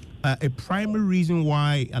 a primary reason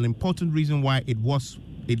why, an important reason why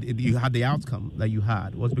you had the outcome that you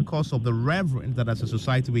had, was because of the reverence that as a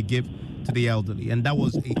society we give to the elderly, and that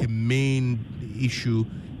was a main issue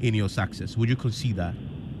in your success? Would you concede that?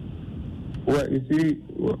 Well, you see,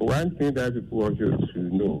 one thing that people want you to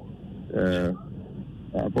know,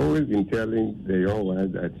 I've always been telling the young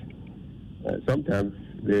ones that sometimes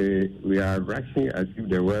we are rushing as if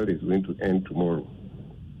the world is going to end tomorrow.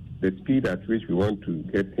 The speed at which we want to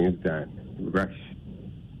get things done, rush,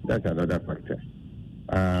 that's another factor.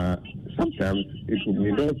 Sometimes it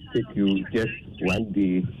may not take you just one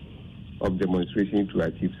day of demonstration to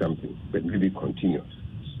achieve something, but maybe continuous.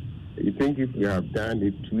 You think if we have done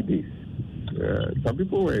it 2 days, some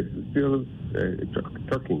people were still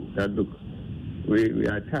talking that, look, we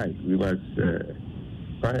are tired, we must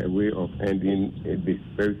find a way of ending this.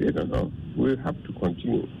 But we say, no, we'll have to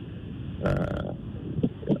continue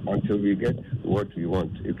until we get what we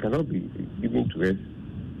want. It cannot be given to us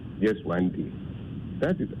just one day.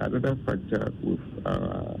 That is another factor with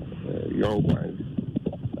our young ones.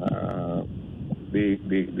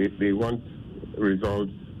 They want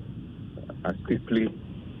results as quickly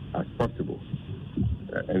as possible.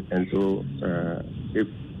 And so if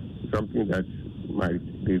something that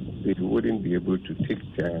they wouldn't be able to take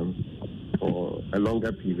time for a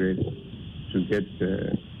longer period to get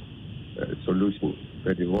a solution,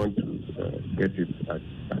 but they want to get it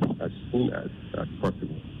as soon as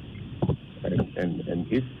possible. And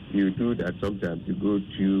if you do that, sometimes you go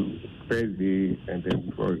to first day and then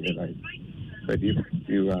before you realize. But if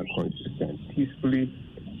you are consistent, peacefully,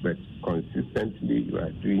 but consistently, you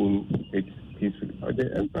are doing it peacefully. The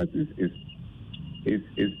emphasis is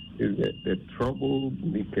the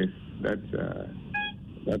troublemakers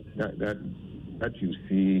that you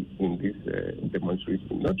see in this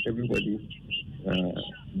demonstration. Not everybody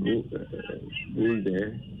go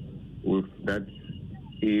there with that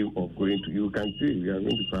aim of going to. You can see we are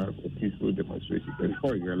going to have a peaceful demonstration. But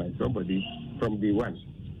before you realize somebody from day one,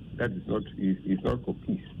 that is not for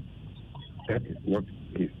peace. That is not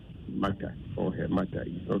his matter or her matter.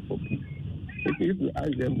 It's not for peace. If you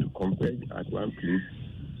ask them to converge at one place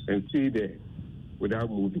and stay there without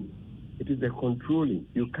moving. It is the controlling.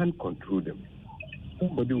 You can't control them.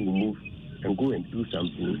 Somebody will move and go and do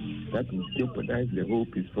something that will jeopardize the whole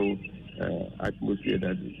peaceful atmosphere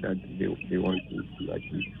that they want to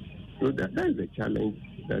achieve. So that is a challenge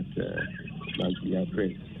that must be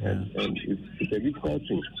addressed. And it's a difficult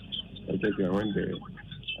thing, especially when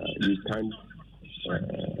you can't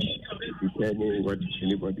determine what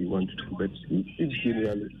anybody wants to do. But if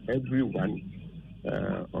generally every one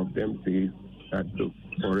of them says that, look,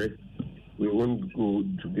 for us, we won't go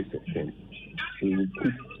to this extent. We will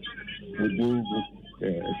keep within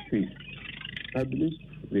this space. I believe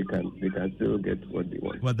they can still get what they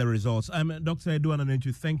want. Well, the results. Dr. Edu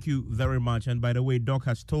Ananentu, thank you very much. And by the way, Doc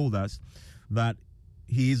has told us that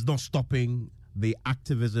he is not stopping the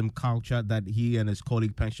activism culture that he and his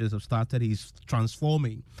colleague pensioners have started. He's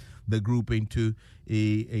transforming the group into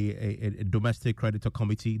a domestic creditor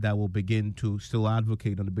committee that will begin to still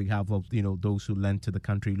advocate on the behalf of those who lend to the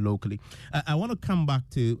country locally. I want to come back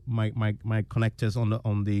to my connectors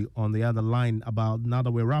on the other line about, now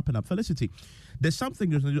that we're wrapping up, Felicity. There's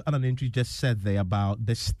something Ananentu just said there about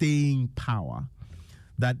the staying power,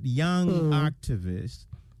 that young activists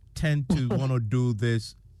tend to want to do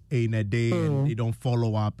this in a day and they don't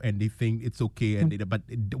follow up and they think it's okay. But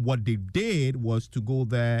what they did was to go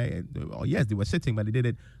there. Yes, they were sitting, but they did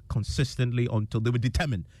it consistently until they were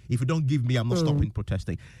determined. If you don't give me, I'm not stopping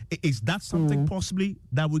protesting. Is that something possibly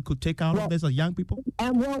that we could take out of this as young people?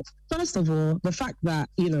 Well, first of all, the fact that,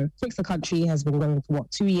 Fix the Country has been going for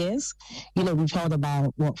 2 years? We've heard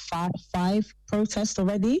about five protests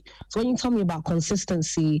already. So when you tell me about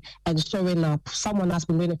consistency and showing up, someone that's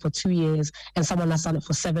been doing it for 2 years and someone that's done it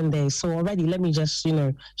for 7 days. So already, let me just,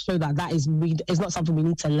 show that it's not something we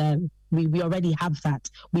need to learn. We already have that.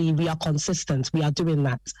 We are consistent. We are doing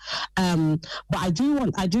that. But I do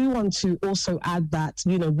want to also add that,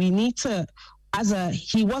 we need to,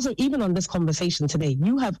 he wasn't even on this conversation today.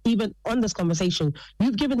 You have even on this conversation,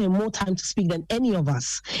 you've given him more time to speak than any of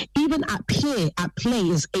us. Even at play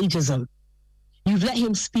is ageism. You've let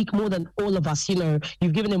him speak more than all of us.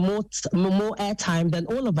 You've given him more airtime than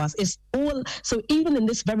all of us. It's all. So even in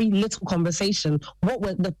this very little conversation,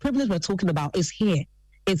 the privilege we're talking about is here.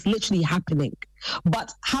 It's literally happening.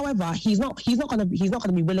 But however, he's not going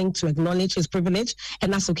to be willing to acknowledge his privilege,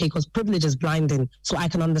 and that's okay because privilege is blinding. So I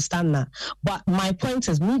can understand that. But my point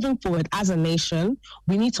is, moving forward as a nation,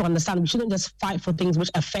 we need to understand we shouldn't just fight for things which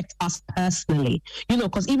affect us personally.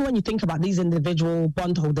 Because even when you think about these individual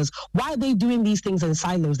bondholders, why are they doing these things in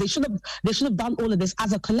silos? They should have done all of this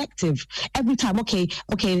as a collective. Every time, okay,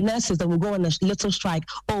 nurses, then we'll go on a little strike.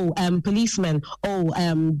 Policemen,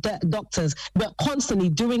 doctors. We're constantly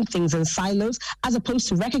doing things in silos, as opposed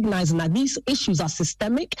to recognizing that these issues are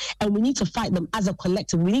systemic and we need to fight them as a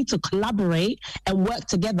collective. We need to collaborate and work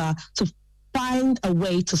together to find a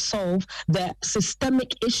way to solve the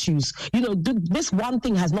systemic issues. This one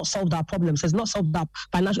thing has not solved our problems. It's not solved our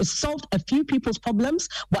financial. It's solved a few people's problems,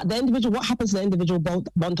 but what happens to the individual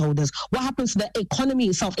bondholders? What happens to the economy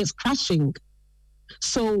itself? It's crashing.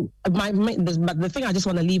 So the thing I just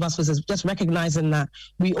want to leave us with is just recognizing that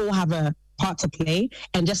we all have a part to play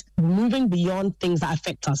and just moving beyond things that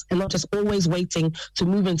affect us and not just always waiting to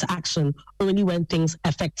move into action only when things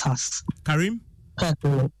affect us. Karim?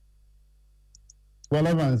 Well,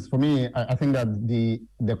 Evans, for me, I think that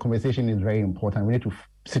the conversation is very important. We need to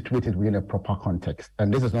situate it within a proper context.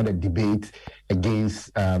 And this is not a debate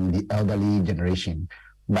against the elderly generation.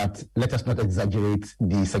 But let us not exaggerate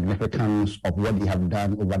the significance of what they have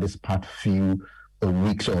done over this past few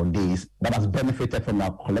weeks or days that has benefited from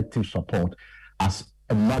our collective support as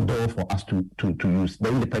a model for us to use. The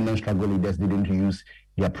independent struggle leaders didn't use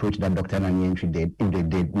the approach that Dr. Ananentu did. If they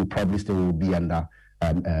did, we probably still will be under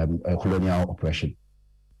a colonial oppression.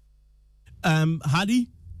 Hadi?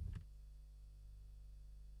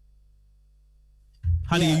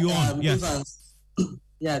 Hadi, are you on? Yes.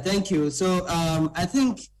 Yeah, thank you. So I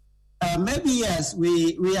think maybe, yes,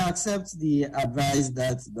 we accept the advice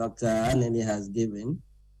that Dr. Anene has given,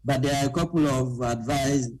 but there are a couple of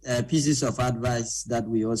pieces of advice that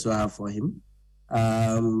we also have for him,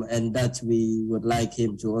 and that we would like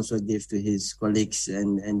him to also give to his colleagues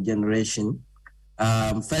and generation.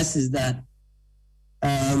 First is that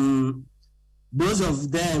those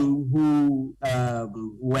of them who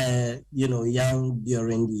were, young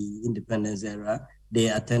during the independence era, they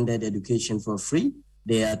attended education for free.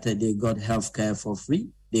 They got healthcare for free.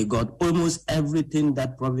 They got almost everything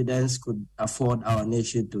that Providence could afford our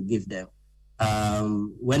nation to give them.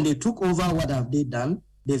 When they took over, what have they done?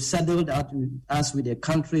 They've saddled us with a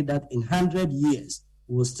country that in 100 years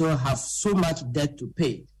will still have so much debt to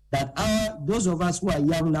pay that those of us who are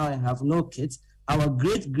young now and have no kids our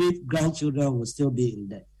great-great-grandchildren will still be in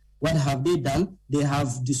debt. What have they done? They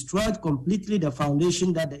have destroyed completely the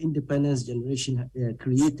foundation that the independence generation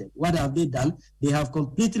created. What have they done? They have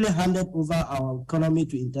completely handed over our economy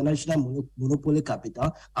to international monopoly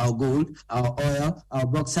capital, our gold, our oil, our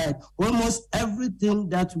bauxite. Almost everything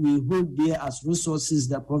that we hold dear as resources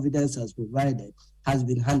that Providence has provided has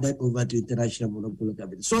been handed over to international monopoly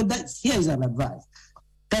capital. So here's an advice.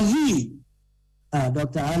 Can he,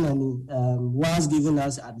 Dr. Anani, was giving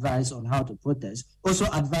us advice on how to protest, also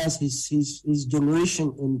advise his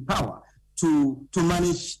generation in power to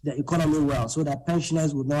manage the economy well, so that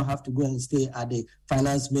pensioners would not have to go and stay at the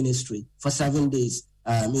finance ministry for 7 days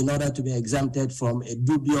in order to be exempted from a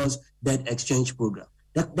dubious debt exchange program.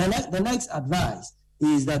 The next advice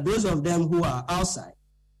is that those of them who are outside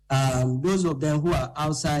and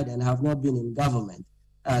have not been in government,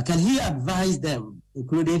 can he advise them,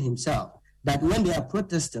 including himself, that when they are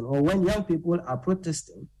protesting or when young people are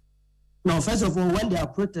protesting, first of all, when they are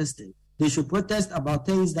protesting, they should protest about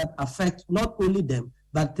things that affect not only them,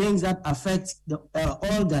 but things that affect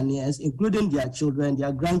all Ghanaians, including their children,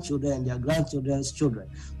 their grandchildren, and their grandchildren's children.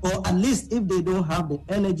 Or at least if they don't have the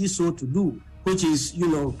energy so to do, which is,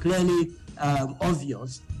 clearly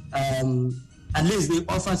obvious, at least they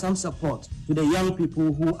offer some support to the young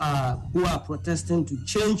people who are protesting to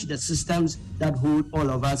change the systems that hold all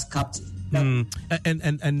of us captive. And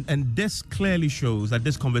this clearly shows that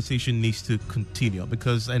this conversation needs to continue,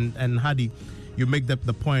 because and Hadi, you make the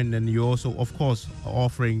point, and you also, of course,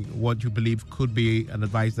 offering what you believe could be an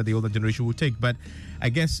advice that the older generation will take. But I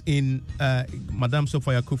guess in Madame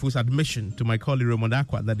Sophia Kufu's admission to my colleague Raymond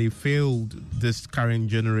Aqua that they failed this current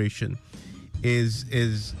generation is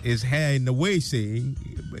her in a way saying,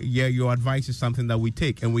 yeah, your advice is something that we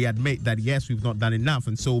take, and we admit that yes, we've not done enough,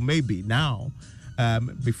 and so maybe now,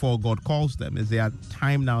 before God calls them, is there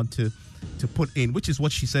time now to put in, which is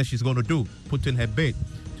what she says she's going to do, put in her bid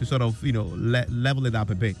to sort of level it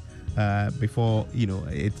up a bit before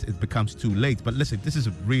it becomes too late. But listen, this is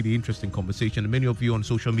a really interesting conversation. Many of you on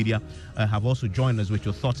social media have also joined us with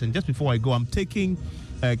your thoughts. And just before I go, I'm taking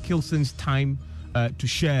Kilson's time to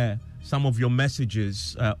share some of your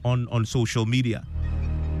messages on social media.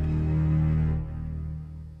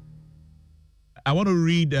 I want to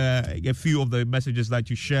read a few of the messages that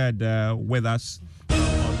you shared with us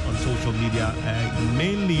on social media,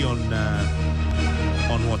 mainly on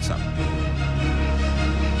WhatsApp.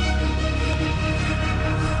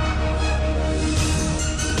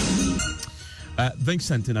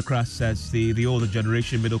 Vincent in Accra says the older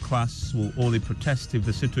generation, middle class, will only protest if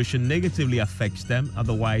the situation negatively affects them.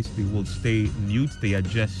 Otherwise, they will stay mute. They are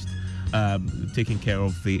just taking care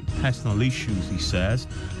of the personal issues, he says.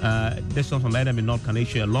 This one from Adam in North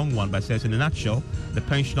Carnation, a long one, but says, in a nutshell, the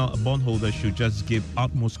pensioner bondholders should just give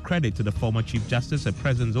utmost credit to the former Chief Justice. The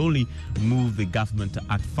president's only moved the government to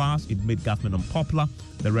act fast. It made government unpopular.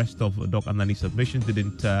 The rest of Dr. Anani's submissions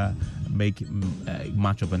didn't make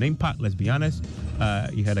much of an impact, let's be honest.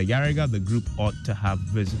 You had a Yariga. The group ought to have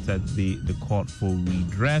visited the court for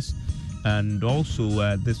redress. And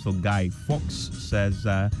also, this for Guy Fox says,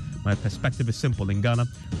 my perspective is simple. In Ghana,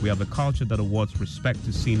 we have a culture that awards respect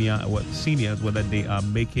to seniors, whether they are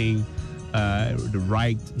making the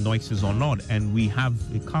right noises or not. And we have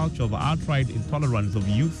a culture of outright intolerance of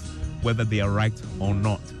youth, whether they are right or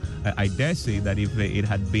not. I dare say that if it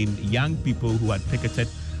had been young people who had picketed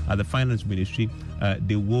at the finance ministry,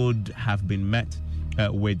 they would have been met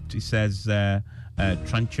with, he says,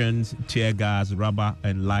 truncheons, tear gas, rubber,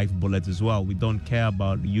 and live bullets as well. We don't care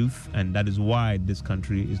about youth, and that is why this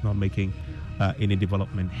country is not making any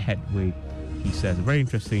development headway, he says. Very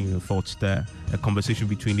interesting thoughts there. A conversation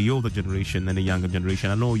between the older generation and the younger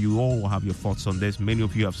generation. I know you all have your thoughts on this. Many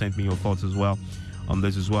of you have sent me your thoughts as well on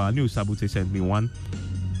this as well. I knew Sabute sent me one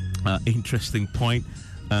interesting point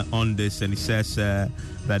on this, and he says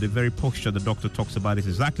that the very posture the doctor talks about is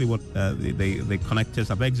exactly what the connectors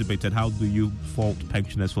have exhibited. How do you fault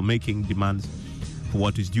pensioners for making demands for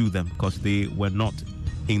what is due them? Because they were not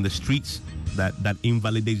in the streets. That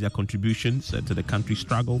invalidates their contributions to the country's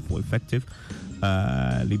struggle for effective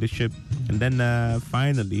leadership. And then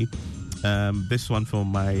finally, this one from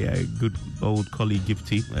my good old colleague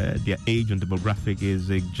Gifty. Their age and demographic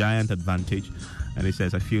is a giant advantage. And he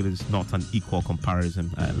says, I feel it's not an equal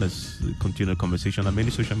comparison. Let's continue the conversation on many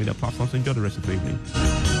social media platforms. Enjoy the rest of the evening.